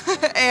bedroom.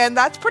 And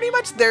that's pretty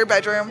much their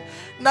bedroom.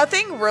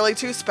 Nothing really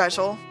too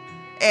special.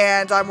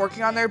 And I'm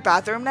working on their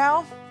bathroom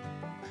now.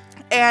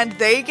 And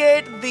they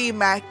get the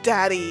Mac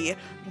Daddy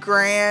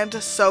Grand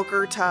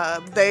Soaker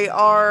Tub.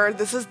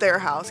 This is their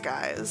house,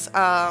 guys.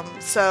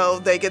 So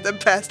they get the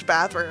best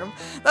bathroom.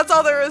 That's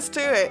all there is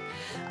to it.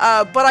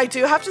 But I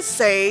do have to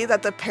say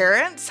that the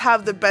parents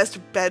have the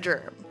best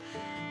bedroom.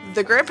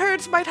 The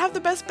grandparents might have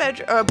the best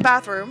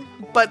bathroom,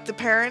 but the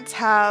parents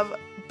have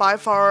by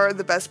far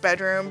the best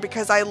bedroom,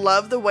 because I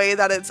love the way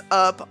that it's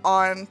up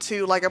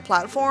onto like a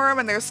platform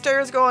and there's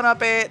stairs going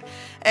up it,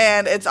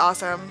 and it's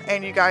awesome,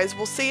 and you guys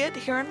will see it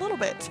here in a little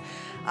bit.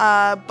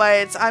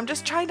 But I'm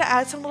just trying to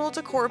add some little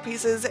decor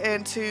pieces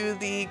into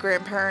the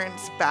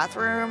grandparents'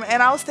 bathroom,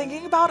 and I was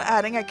thinking about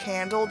adding a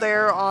candle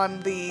there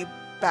on the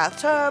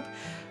bathtub,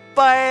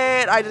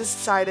 but I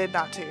decided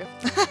not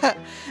to.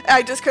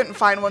 I just couldn't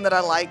find one that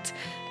I liked.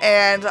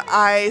 And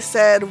I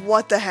said,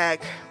 what the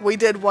heck? We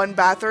did one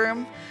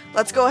bathroom.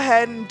 let's go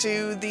ahead and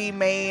do the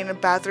main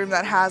bathroom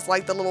that has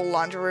like the little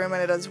laundry room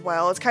in it as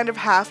well. It's kind of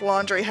half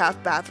laundry,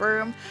 half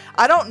bathroom.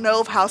 I don't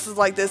know if houses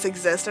like this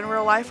exist in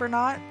real life or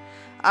not.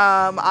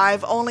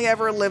 I've only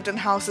ever lived in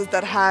houses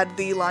that had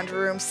the laundry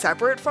room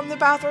separate from the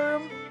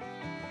bathroom,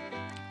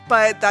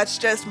 but that's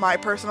just my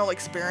personal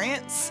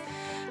experience.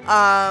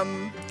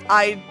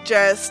 I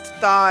just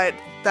thought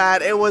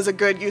that it was a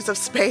good use of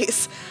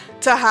space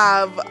to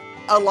have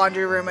a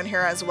laundry room in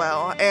here as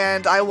well,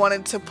 and I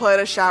wanted to put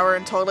a shower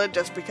and toilet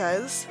just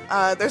because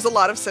there's a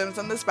lot of Sims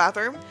in this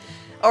bathroom,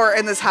 or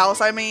in this house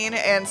I mean,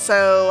 and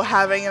so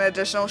having an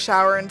additional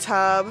shower and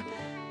tub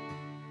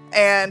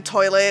and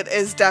toilet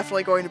is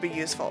definitely going to be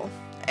useful.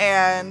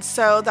 And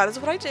so that is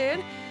what I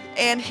did,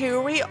 and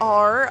here we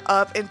are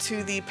up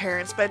into the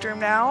parents' bedroom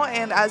now,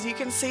 and as you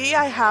can see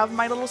I have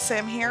my little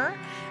Sim here,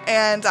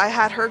 and I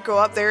had her go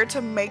up there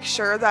to make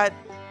sure that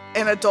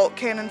an adult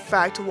can in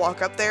fact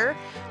walk up there,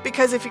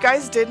 because if you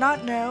guys did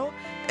not know,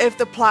 if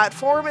the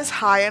platform is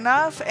high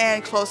enough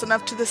and close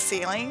enough to the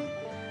ceiling,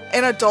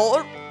 an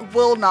adult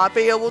will not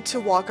be able to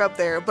walk up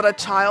there, but a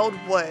child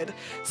would.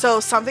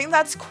 So something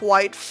that's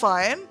quite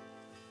fun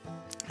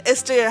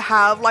is to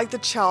have like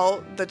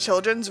the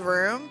children's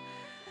room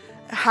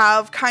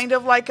have kind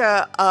of like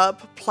a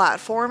up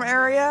platform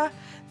area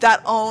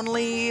that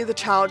only the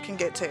child can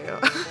get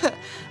to.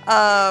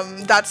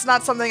 That's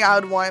not something I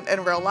would want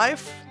in real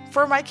life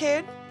for my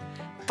kid,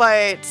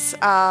 but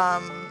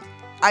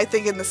I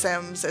think in The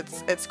Sims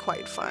it's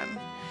quite fun,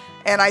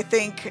 and I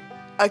think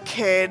a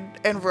kid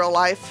in real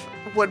life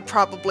would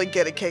probably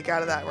get a kick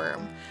out of that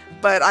room.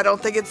 But I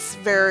don't think it's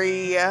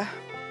very,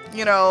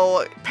 you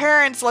know,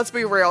 parents, let's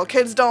be real,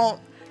 kids don't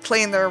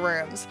clean their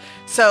rooms,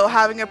 so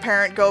having a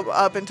parent go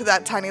up into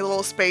that tiny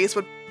little space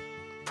would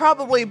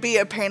probably be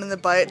a pain in the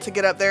butt to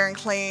get up there and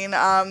clean.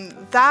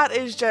 That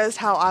is just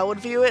how I would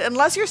view it,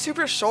 unless you're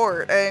super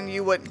short and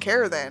you wouldn't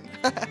care then.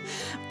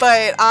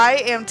 But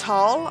I am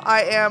tall.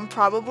 I'm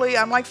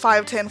like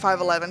 5'10",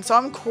 5'11", so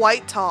I'm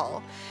quite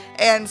tall.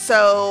 And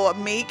so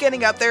me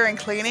getting up there and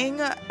cleaning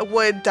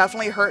would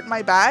definitely hurt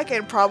my back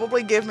and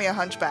probably give me a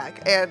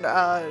hunchback. And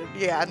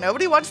yeah,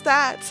 nobody wants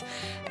that.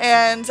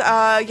 And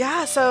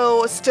yeah,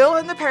 so still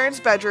in the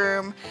parents'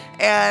 bedroom,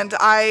 and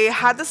I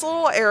had this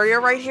little area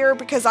right here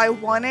because I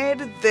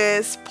wanted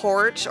this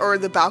porch or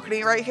the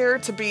balcony right here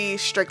to be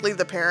strictly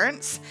the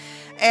parents.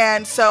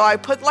 And so I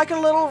put like a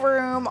little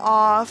room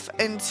off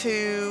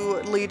into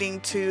leading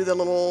to the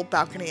little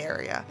balcony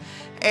area.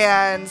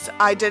 And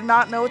I did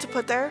not know what to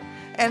put there.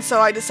 And so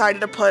I decided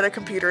to put a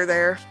computer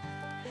there.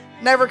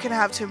 Never can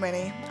have too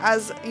many.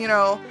 As you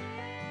know,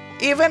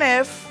 even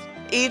if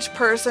each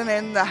person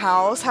in the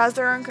house has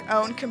their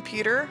own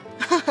computer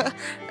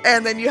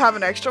and then you have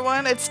an extra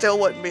one, it still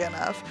wouldn't be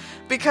enough,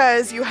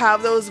 because you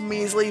have those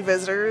measly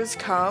visitors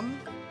come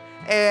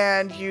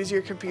and use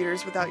your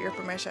computers without your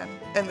permission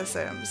in The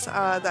Sims.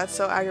 That's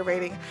so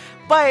aggravating.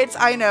 But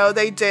I know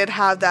they did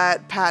have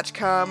that patch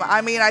come.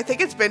 I mean, I think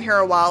it's been here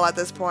a while at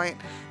this point.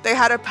 They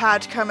had a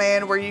patch come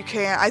in where you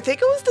can, I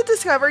think it was the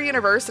Discover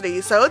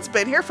University, so it's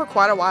been here for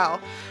quite a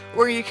while,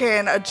 where you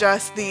can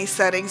adjust the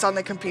settings on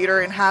the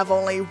computer and have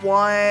only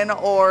one,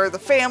 or the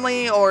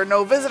family, or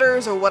no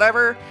visitors, or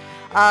whatever.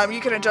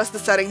 You can adjust the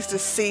settings to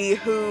see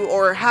who,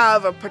 or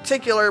have a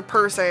particular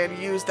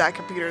person use that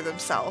computer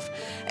themselves.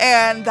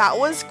 And that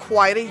was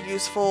quite a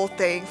useful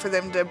thing for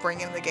them to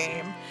bring in the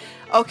game.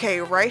 Okay,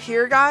 right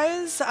here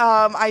guys,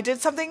 I did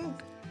something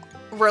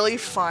really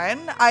fun.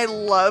 I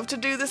love to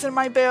do this in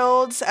my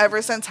builds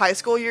ever since high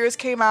school years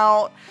came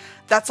out.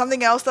 That's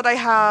something else that I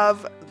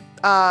have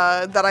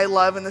that I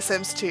love in The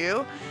Sims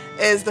 2,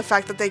 is the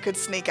fact that they could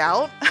sneak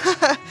out.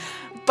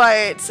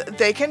 But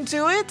they can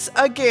do it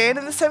again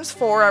in The Sims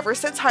 4 ever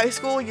since high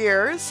school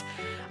years.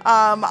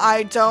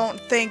 I don't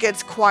think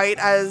it's quite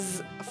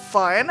as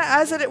fun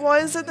as it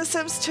was in The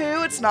Sims 2.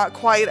 It's not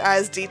quite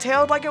as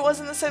detailed like it was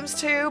in The Sims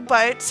 2,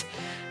 but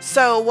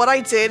so what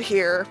I did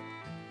here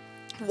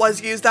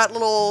was use that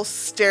little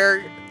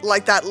stair,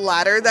 like that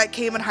ladder that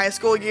came in high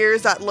school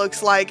years that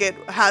looks like it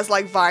has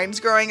like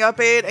vines growing up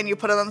it, and you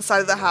put it on the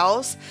side of the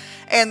house,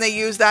 and they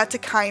use that to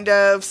kind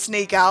of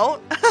sneak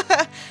out.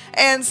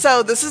 And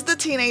so this is the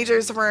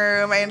teenager's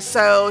room, and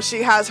so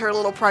she has her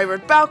little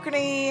private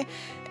balcony,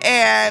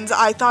 and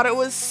I thought it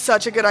was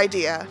such a good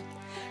idea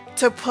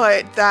to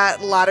put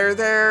that ladder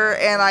there,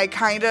 and I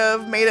kind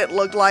of made it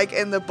look like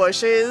in the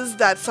bushes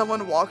that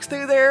someone walks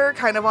through there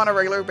kind of on a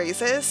regular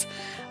basis.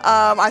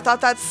 I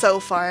thought that's so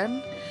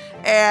fun,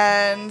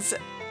 and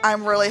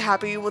I'm really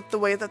happy with the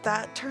way that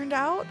that turned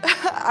out.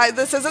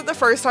 This isn't the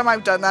first time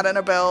I've done that in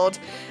a build,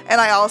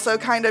 and I also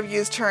kind of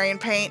used terrain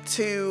paint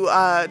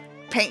to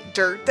paint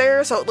dirt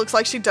there, so it looks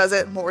like she does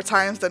it more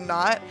times than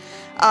not.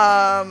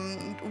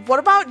 What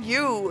about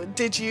you?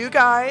 Did you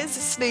guys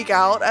sneak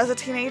out as a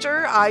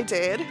teenager? I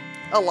did.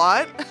 A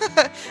lot.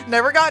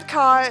 Never got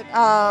caught,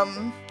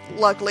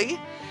 luckily.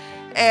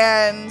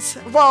 And,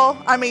 well,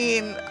 I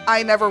mean,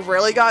 I never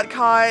really got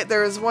caught.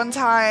 There was one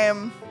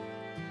time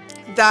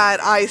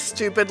that I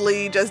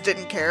stupidly just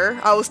didn't care.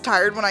 I was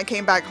tired when I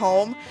came back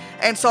home,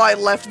 and so I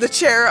left the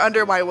chair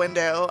under my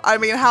window. I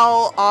mean,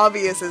 how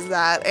obvious is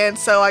that? And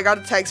so I got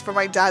a text from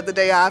my dad the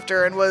day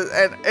after, and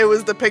it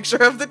was the picture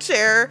of the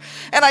chair,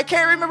 and I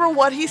can't remember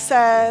what he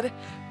said.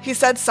 He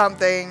said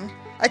something.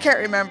 I can't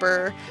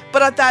remember.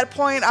 But at that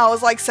point, I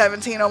was like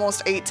 17,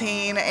 almost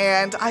 18,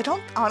 and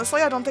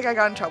honestly, I don't think I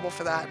got in trouble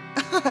for that.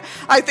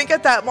 I think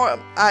at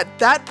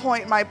that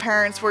point, my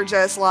parents were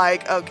just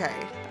like, okay,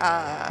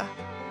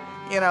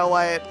 you know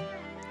what?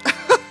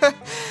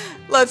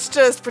 Let's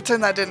just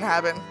pretend that didn't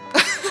happen.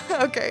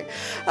 Okay.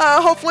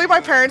 Hopefully my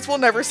parents will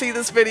never see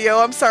this video.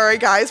 I'm sorry,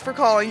 guys, for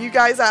calling you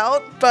guys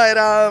out.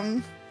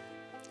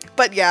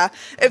 But yeah,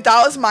 if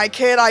that was my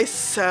kid, I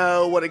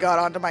so would have got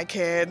onto my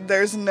kid.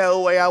 There's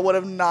no way I would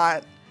have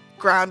not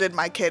grounded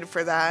my kid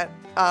for that.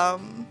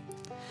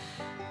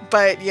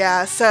 But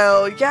yeah,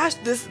 so yeah,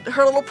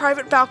 her little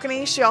private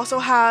balcony, she also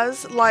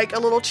has like a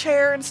little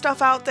chair and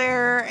stuff out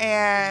there,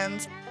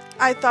 and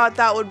I thought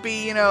that would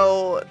be, you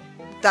know,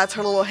 that's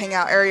her little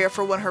hangout area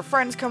for when her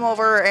friends come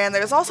over. And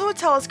there's also a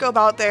telescope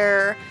out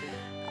there.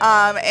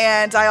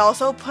 And I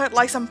also put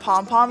like some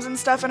pom-poms and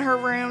stuff in her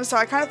room, so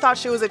I kind of thought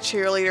she was a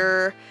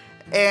cheerleader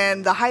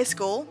in the high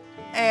school.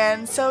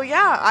 And so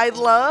yeah, I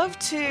love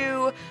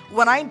to,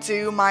 when I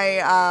do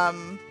my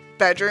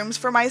bedrooms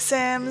for my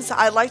Sims,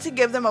 I like to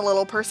give them a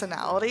little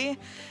personality,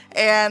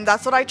 and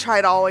that's what I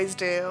try to always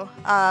do.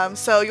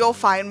 So you'll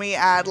find me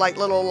add like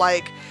little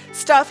like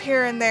stuff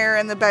here and there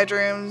in the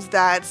bedrooms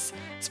that's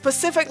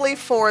specifically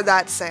for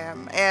that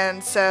Sim,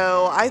 and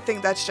so I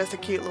think that's just a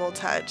cute little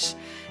touch.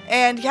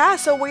 And yeah,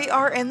 so we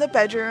are in the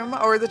bedroom,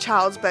 or the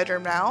child's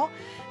bedroom now,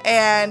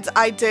 and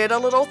I did a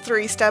little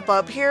 3-step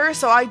up here,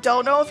 so I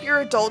don't know if your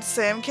adult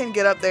Sim can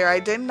get up there.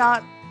 I did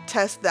not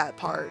test that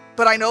part,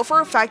 but I know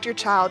for a fact your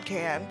child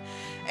can.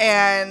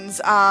 And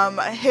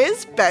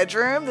his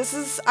bedroom,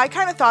 I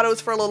kind of thought it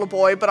was for a little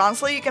boy, but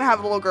honestly you can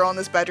have a little girl in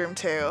this bedroom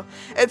too.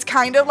 It's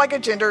kind of like a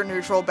gender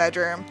neutral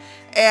bedroom,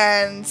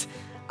 and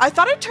I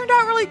thought it turned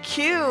out really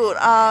cute.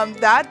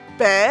 That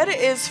bed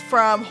is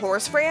from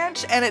Horse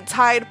Ranch, and it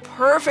tied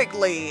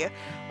perfectly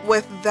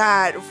with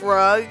that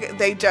rug.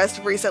 They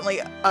just recently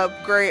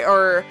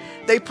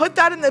they put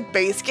that in the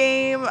base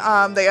game.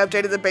 They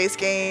updated the base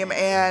game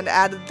and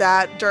added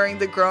that during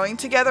the Growing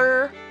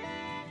Together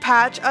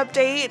patch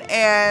update,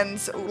 and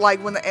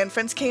like when the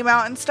infants came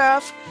out and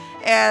stuff.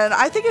 And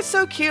I think it's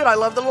so cute. I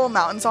love the little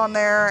mountains on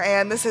there,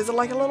 and this is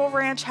like a little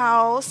ranch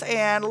house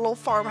and a little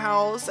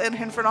farmhouse in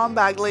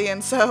Henford-On-Bagley,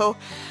 and so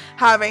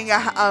having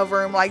a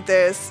room like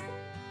this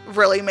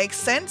really makes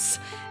sense.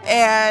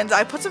 And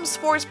I put some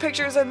sports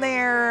pictures in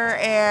there,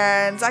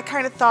 and I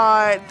kind of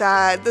thought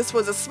that this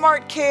was a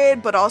smart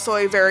kid, but also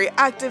a very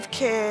active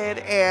kid,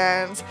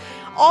 and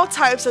all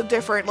types of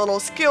different little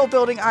skill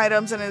building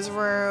items in his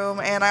room.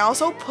 And I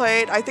also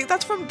put, I think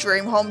that's from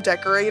Dream Home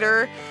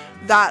Decorator,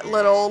 that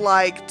little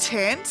like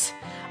tent.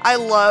 I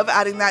love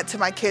adding that to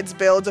my kids'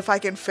 builds if I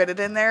can fit it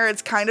in there.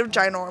 It's kind of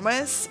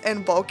ginormous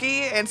and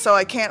bulky, and so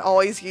I can't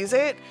always use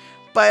it,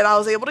 but I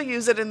was able to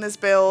use it in this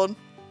build,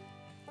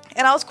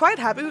 and I was quite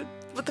happy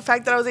with the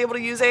fact that I was able to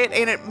use it,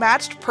 and it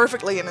matched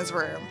perfectly in his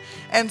room,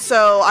 and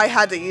so I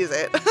had to use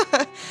it.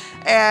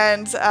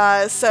 And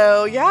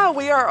so yeah,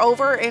 we are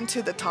over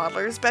into the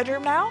toddler's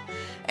bedroom now,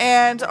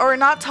 or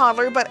not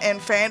toddler but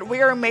infant.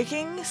 We are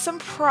making some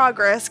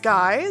progress,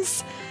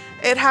 guys.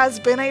 It has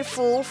been a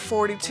full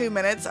 42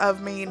 minutes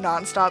of me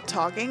non-stop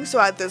talking, so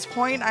at this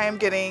point I am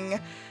getting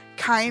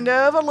kind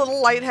of a little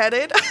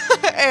lightheaded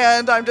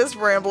and I'm just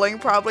rambling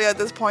probably at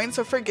this point,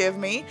 so forgive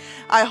me.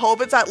 I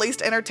hope it's at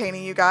least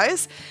entertaining you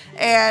guys.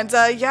 And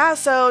yeah,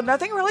 so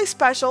nothing really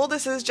special.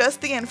 This is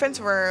just the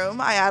infant's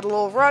room. I add a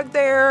little rug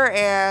there,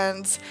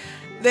 and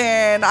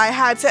then I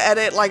had to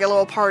edit like a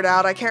little part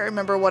out. I can't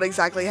remember what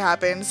exactly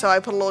happened, so I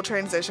put a little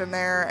transition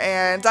there.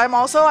 And I'm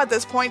also at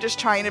this point just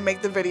trying to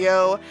make the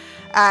video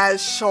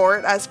as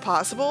short as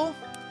possible,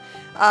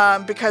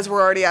 because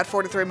we're already at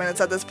 43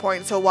 minutes at this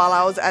point. So while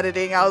I was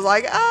editing, I was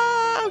like,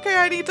 okay,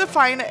 I need to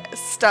find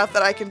stuff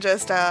that I can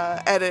just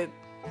edit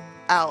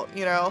out,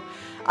 you know.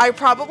 I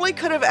probably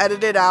could have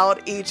edited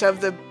out each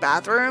of the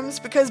bathrooms,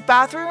 because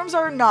bathrooms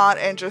are not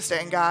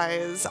interesting,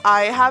 guys.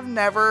 I have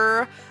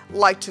never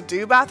liked to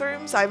do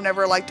bathrooms. I've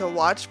never liked to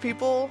watch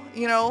people,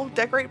 you know,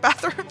 decorate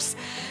bathrooms.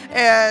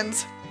 And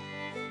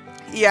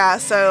yeah,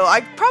 so I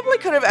probably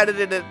could have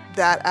edited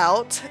that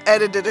out.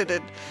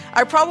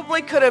 I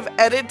probably could have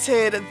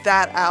edited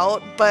that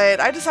out, but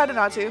I decided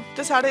not to.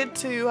 Decided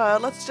to,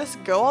 let's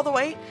just go all the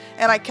way,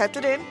 and I kept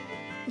it in.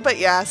 But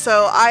yeah,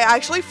 so I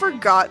actually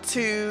forgot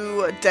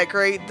to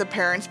decorate the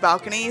parents'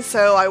 balcony,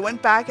 so I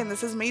went back, and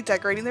this is me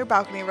decorating their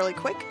balcony really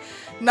quick.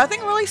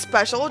 Nothing really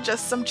special,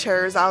 just some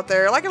chairs out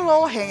there, like a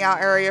little hangout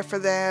area for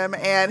them.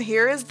 And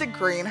here is the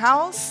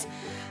greenhouse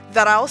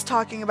that I was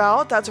talking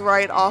about. That's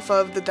right off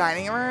of the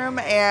dining room,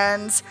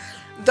 and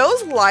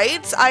those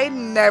lights, I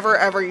never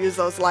ever use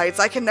those lights.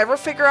 I can never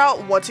figure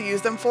out what to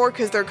use them for,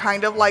 because they're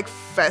kind of like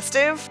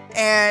festive,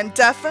 and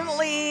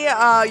definitely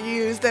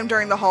use them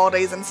during the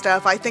holidays and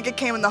stuff. I think it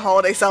came in the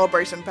holiday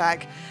celebration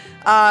pack.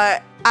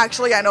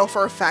 Actually, I know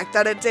for a fact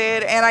that it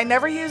did, and I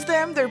never use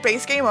them. They're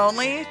base game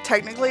only,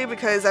 technically,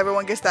 because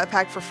everyone gets that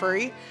pack for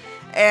free.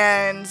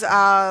 And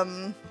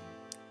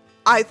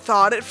I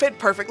thought it fit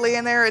perfectly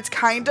in there. It's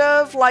kind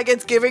of like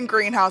it's giving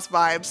greenhouse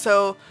vibes.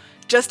 So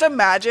just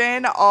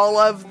imagine all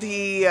of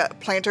the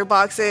planter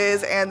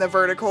boxes and the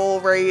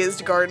vertical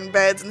raised garden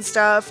beds and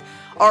stuff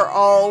are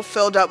all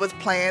filled up with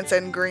plants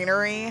and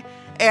greenery,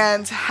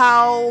 and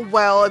how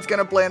well it's going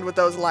to blend with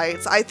those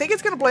lights. I think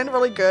it's going to blend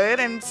really good,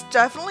 and it's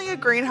definitely a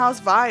greenhouse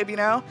vibe, you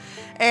know?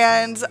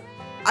 And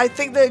I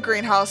think the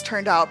greenhouse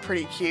turned out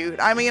pretty cute.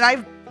 I mean,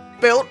 I've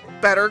built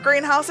better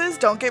greenhouses,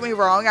 don't get me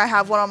wrong. I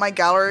have one on my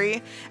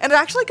gallery, and it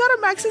actually got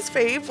a Max's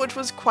fave, which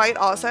was quite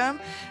awesome.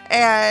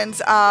 And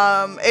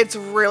it's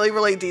really,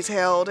 really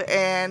detailed,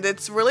 and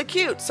it's really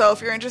cute. So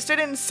if you're interested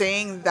in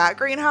seeing that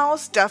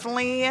greenhouse,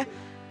 definitely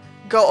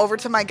go over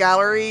to my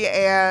gallery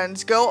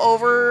and go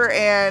over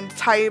and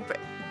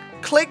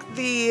click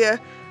the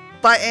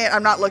button.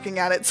 I'm not looking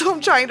at it, so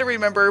I'm trying to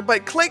remember,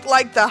 but click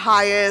like the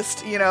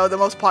highest, you know, the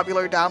most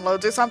popular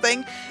downloads or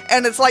something,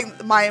 and it's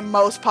like my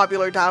most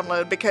popular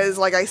download because,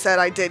 like I said,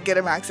 I did get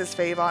a Max's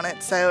fave on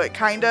it, so it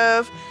kind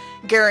of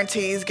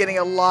guarantees getting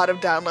a lot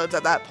of downloads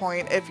at that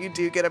point if you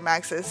do get a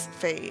Max's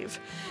fave.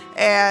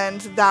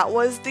 And that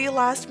was the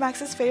last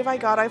Max's fave I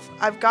got.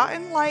 I've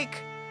gotten like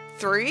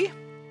 3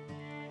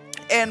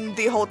 in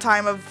the whole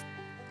time of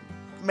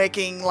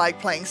making, like,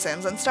 playing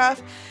Sims and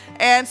stuff,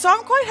 and so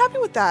I'm quite happy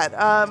with that.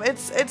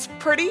 It's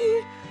pretty,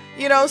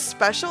 you know,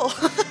 special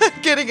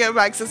getting a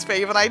Max's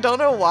fave, and I don't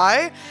know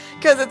why,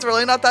 because it's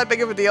really not that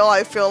big of a deal.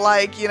 I feel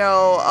like, you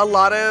know,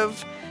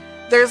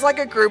 there's like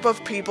a group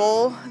of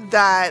people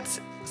that,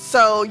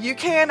 so you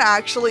can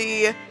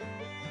actually,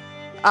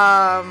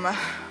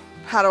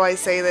 how do I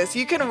say this?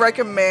 You can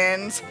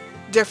recommend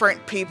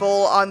different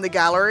people on the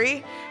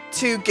gallery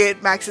to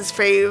get Max's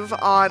fave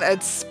on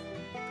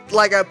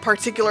a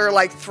particular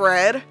like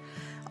thread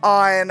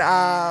on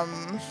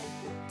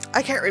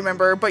I can't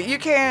remember, but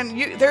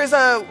there's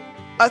a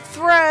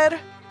thread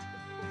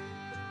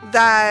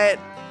that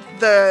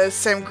the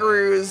sim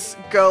gurus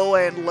go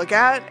and look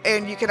at,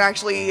 and you can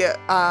actually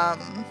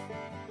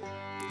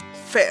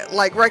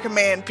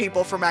recommend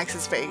people for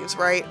Max's faves,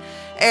 right?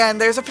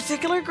 And there's a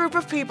particular group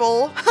of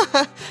people,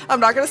 I'm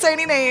not going to say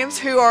any names,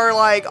 who are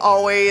like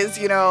always,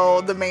 you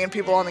know, the main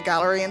people on the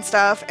gallery and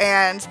stuff,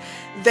 and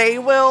they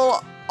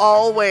will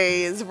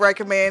always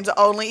recommend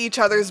only each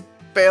other's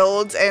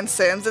builds and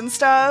sims and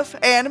stuff,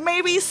 and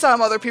maybe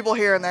some other people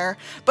here and there,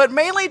 but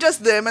mainly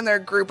just them and their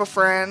group of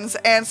friends,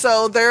 and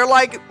so they're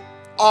like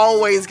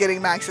always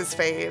getting Max's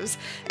faves,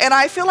 and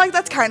I feel like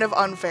that's kind of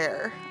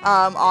unfair,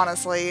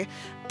 honestly,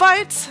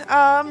 but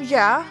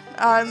yeah,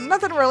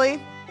 nothing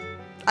really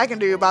I can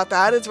do about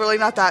that. It's really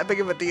not that big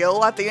of a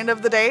deal at the end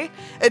of the day.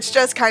 It's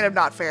just kind of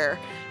not fair.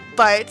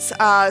 But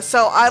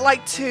so I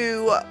like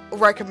to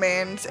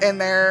recommend in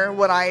there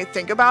when I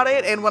think about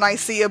it, and when I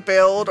see a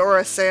build or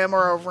a sim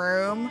or a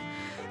room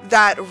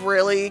that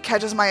really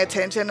catches my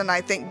attention and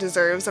I think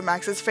deserves a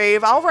Max's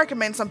fave, I'll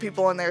recommend some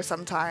people in there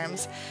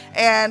sometimes,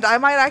 and I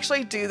might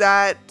actually do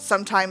that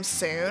sometime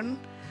soon.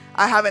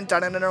 I haven't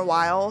done it in a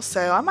while,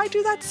 so I might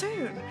do that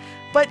soon.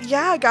 But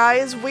yeah,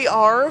 guys, we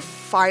are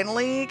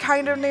finally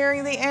kind of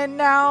nearing the end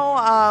now.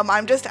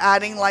 I'm just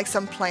adding like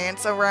some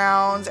plants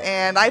around,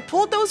 and I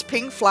pulled those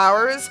pink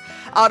flowers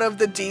out of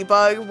the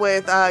debug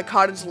with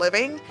Cottage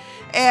Living,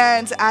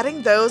 and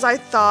adding those I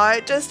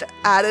thought just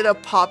added a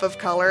pop of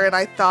color, and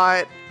I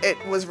thought it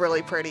was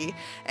really pretty.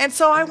 And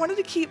so I wanted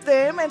to keep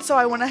them, and so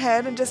I went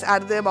ahead and just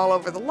added them all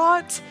over the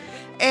lot.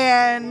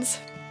 And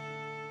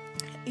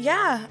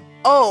yeah.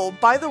 Oh,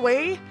 by the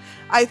way,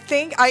 I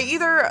think I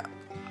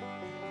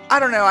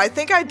don't know, I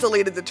think I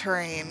deleted the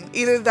terrain.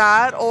 Either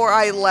that or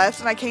I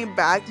left and I came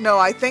back. No,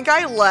 I think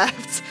I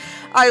left.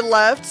 I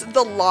left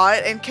the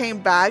lot and came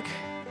back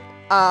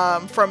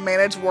from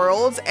Manage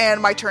Worlds,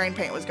 and my terrain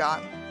paint was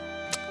gone.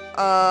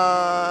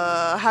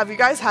 Have you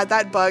guys had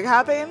that bug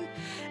happen?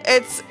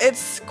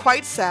 It's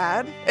quite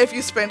sad if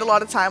you spend a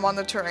lot of time on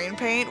the terrain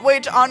paint,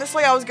 which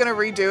honestly I was gonna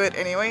redo it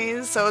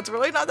anyways, so it's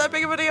really not that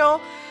big of a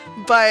deal.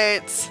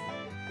 But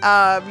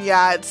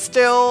yeah, it's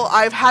still,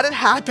 I've had it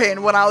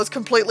happen when I was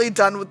completely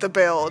done with the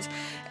build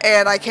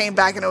and I came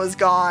back and it was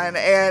gone,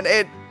 and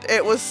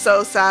it was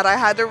so sad. I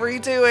had to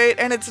redo it,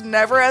 and it's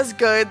never as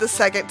good the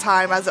second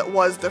time as it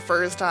was the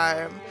first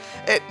time.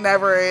 It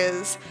never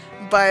is,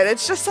 but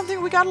it's just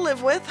something we gotta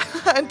live with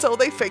until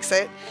they fix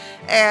it.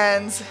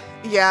 And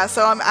yeah,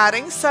 so I'm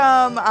adding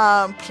some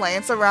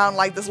plants around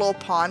like this little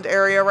pond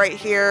area right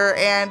here,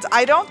 and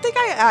I don't think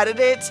I added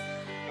it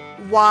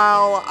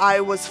while I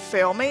was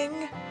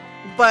filming,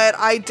 but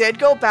I did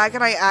go back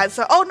and I added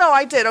some, oh no,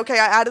 I did, okay,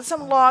 I added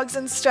some logs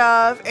and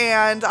stuff,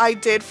 and I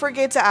did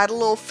forget to add a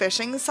little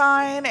fishing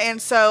sign,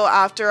 and so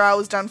after I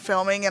was done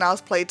filming and I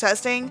was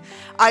playtesting,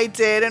 I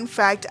did in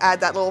fact add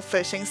that little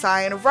fishing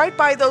sign right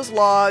by those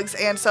logs,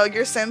 and so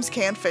your Sims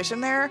can fish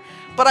in there,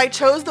 but I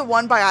chose the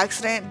one by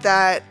accident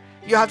that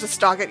you have to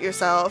stock it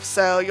yourself,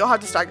 so you'll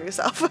have to stock it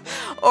yourself,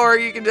 or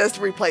you can just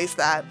replace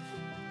that.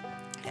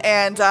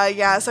 And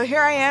yeah, so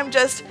here I am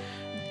just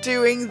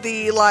doing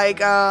the like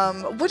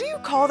what do you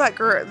call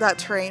that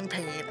terrain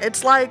paint?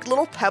 It's like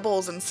little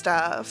pebbles and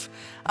stuff.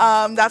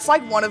 That's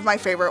like one of my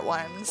favorite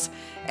ones.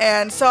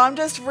 And so I'm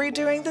just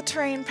redoing the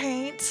terrain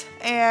paint,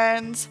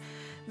 and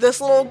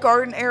this little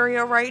garden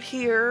area right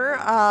here,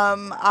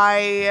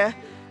 I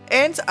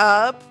end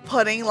up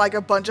putting like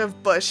a bunch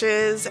of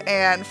bushes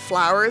and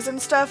flowers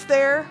and stuff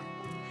there,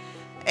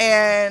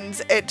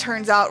 and it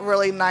turns out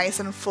really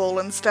nice and full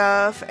and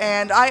stuff.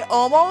 And I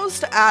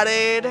almost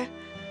added,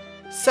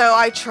 so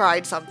I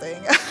tried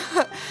something.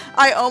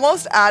 I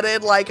almost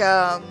added like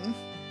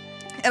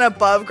an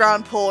above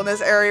ground pool in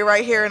this area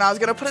right here, and I was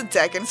gonna put a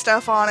deck and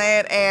stuff on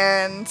it,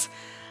 and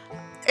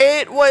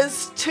it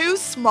was too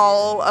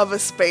small of a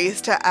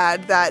space to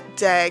add that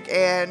deck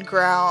and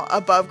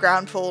above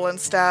ground pool and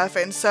stuff,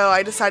 and so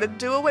I decided to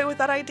do away with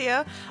that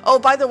idea. Oh,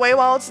 by the way,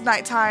 while it's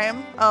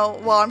nighttime,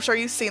 well, I'm sure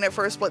you've seen it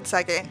for a split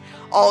second,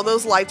 all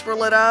those lights were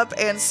lit up,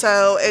 and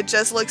so it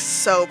just looks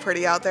so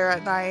pretty out there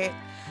at night.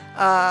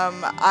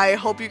 I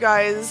hope you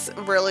guys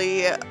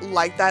really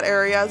like that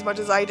area as much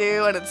as I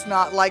do, and it's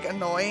not like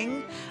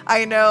annoying.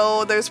 I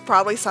know there's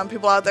probably some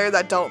people out there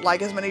that don't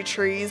like as many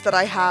trees that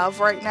I have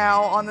right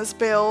now on this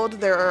build.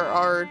 There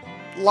are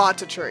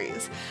lots of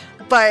trees,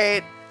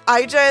 but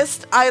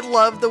I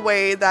love the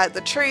way that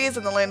the trees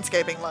and the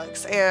landscaping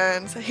looks.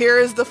 And here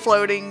is the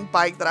floating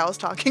bike that I was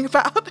talking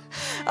about.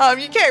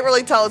 You can't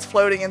really tell it's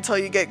floating until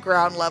you get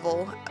ground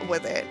level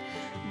with it,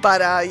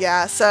 but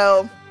yeah,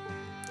 so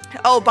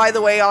oh, by the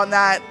way, on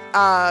that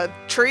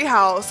tree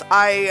house,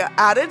 I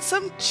added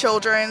some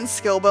children's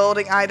skill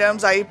building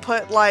items. I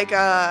put like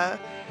a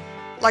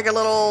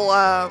little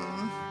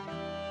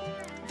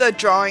the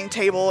drawing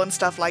table and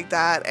stuff like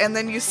that. And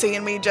then you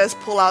seen me just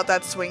pull out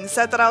that swing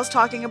set that I was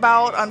talking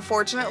about.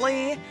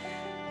 Unfortunately,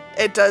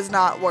 it does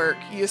not work.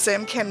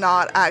 USIM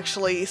cannot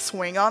actually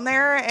swing on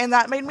there, and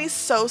that made me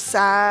so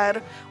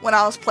sad when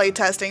I was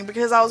playtesting,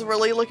 because I was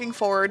really looking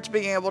forward to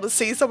being able to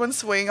see someone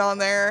swing on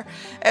there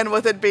and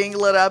with it being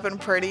lit up and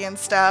pretty and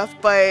stuff,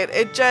 but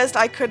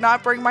I could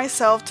not bring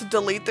myself to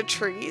delete the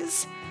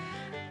trees,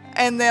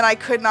 and then I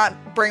could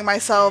not bring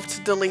myself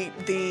to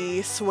delete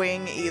the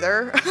swing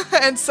either,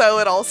 and so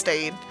it all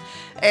stayed.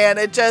 And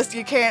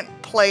you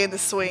can't play in the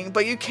swing,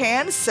 but you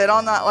can sit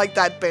on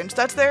that bench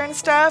that's there and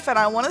stuff. And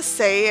I want to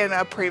say, in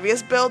a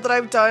previous build that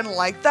I've done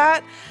like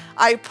that,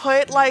 I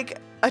put like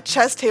a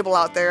chess table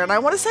out there, and I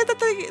want to say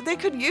that they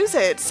could use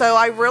it. So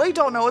I really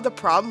don't know what the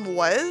problem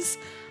was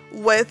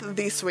with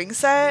the swing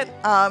set.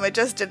 It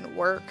just didn't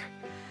work,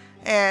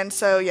 and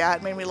so yeah,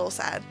 it made me a little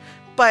sad.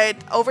 But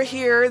over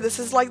here, this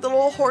is like the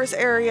little horse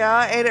area,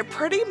 and it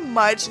pretty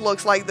much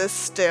looks like this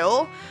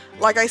still.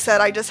 Like I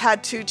said, I just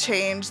had to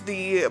change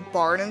the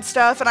barn and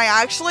stuff, and I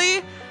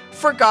actually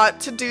forgot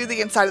to do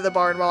the inside of the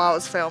barn while I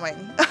was filming.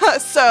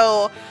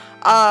 So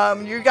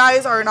you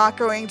guys are not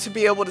going to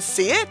be able to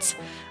see it,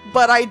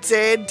 but I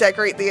did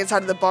decorate the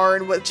inside of the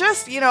barn with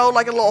just, you know,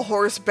 like a little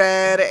horse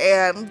bed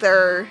and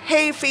their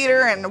hay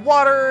feeder and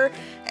water,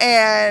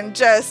 and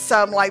just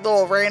some like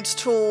little ranch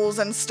tools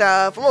and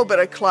stuff, a little bit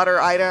of clutter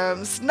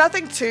items,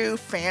 nothing too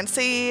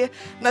fancy,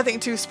 nothing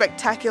too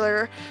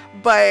spectacular,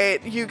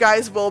 but you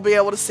guys will be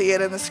able to see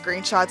it in the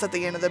screenshots at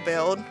the end of the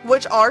build,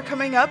 which are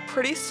coming up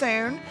pretty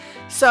soon.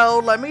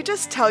 So let me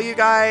just tell you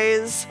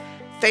guys,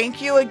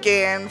 thank you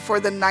again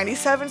for the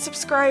 97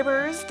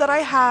 subscribers that I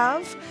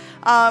have.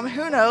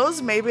 Who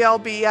knows, maybe I'll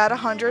be at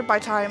 100 by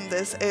the time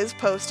this is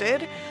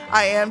posted.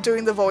 I am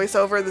doing the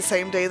voiceover the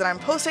same day that I'm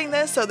posting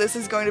this, so this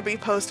is going to be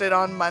posted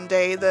on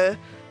Monday, the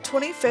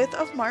 25th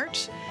of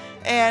March,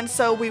 and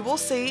so we will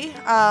see.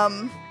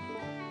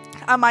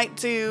 I might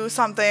do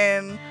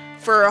something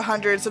for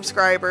 100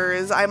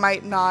 subscribers. I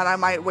might not. I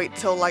might wait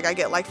till like I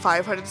get like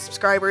 500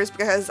 subscribers,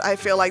 because I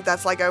feel like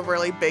that's like a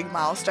really big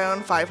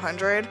milestone,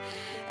 500.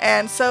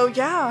 And so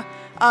yeah,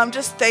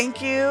 just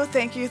thank you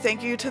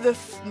to the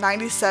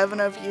 97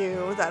 of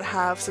you that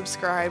have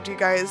subscribed. You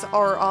guys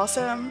are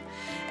awesome,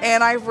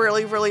 and I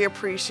really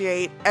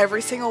appreciate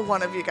every single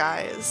one of you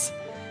guys,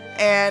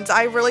 and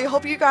I really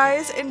hope you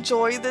guys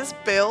enjoy this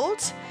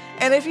build.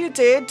 And if you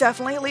did,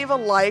 definitely leave a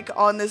like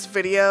on this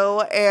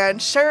video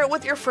and share it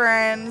with your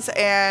friends,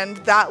 and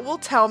that will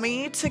tell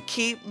me to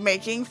keep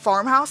making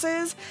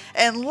farmhouses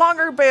and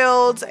longer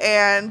builds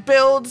and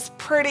builds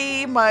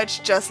pretty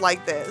much just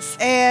like this.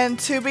 And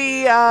to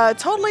be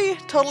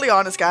totally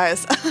honest,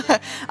 guys,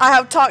 I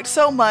have talked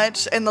so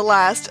much in the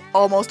last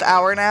almost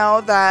hour now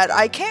that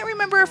I can't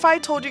remember if I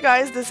told you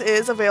guys this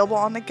is available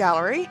on the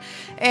gallery.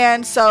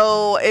 And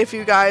so if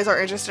you guys are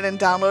interested in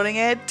downloading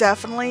it,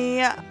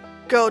 definitely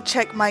go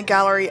check my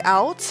gallery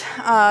out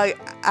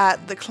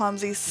at The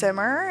Clumsy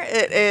Simmer.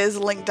 It is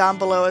linked down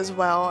below as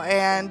well,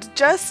 and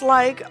just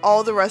like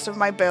all the rest of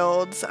my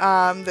builds,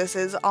 this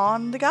is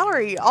on the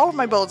gallery. All of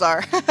my builds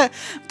are.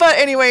 But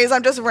anyways,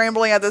 I'm just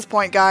rambling at this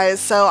point, guys,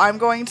 so I'm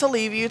going to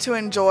leave you to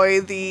enjoy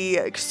the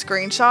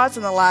screenshots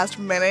in the last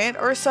minute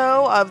or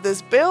so of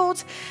this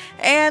build.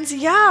 And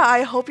yeah,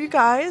 I hope you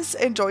guys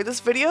enjoyed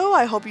this video.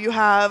 I hope you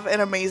have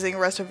an amazing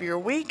rest of your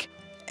week,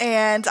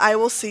 and I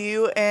will see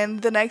you in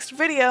the next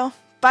video.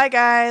 Bye,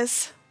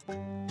 guys.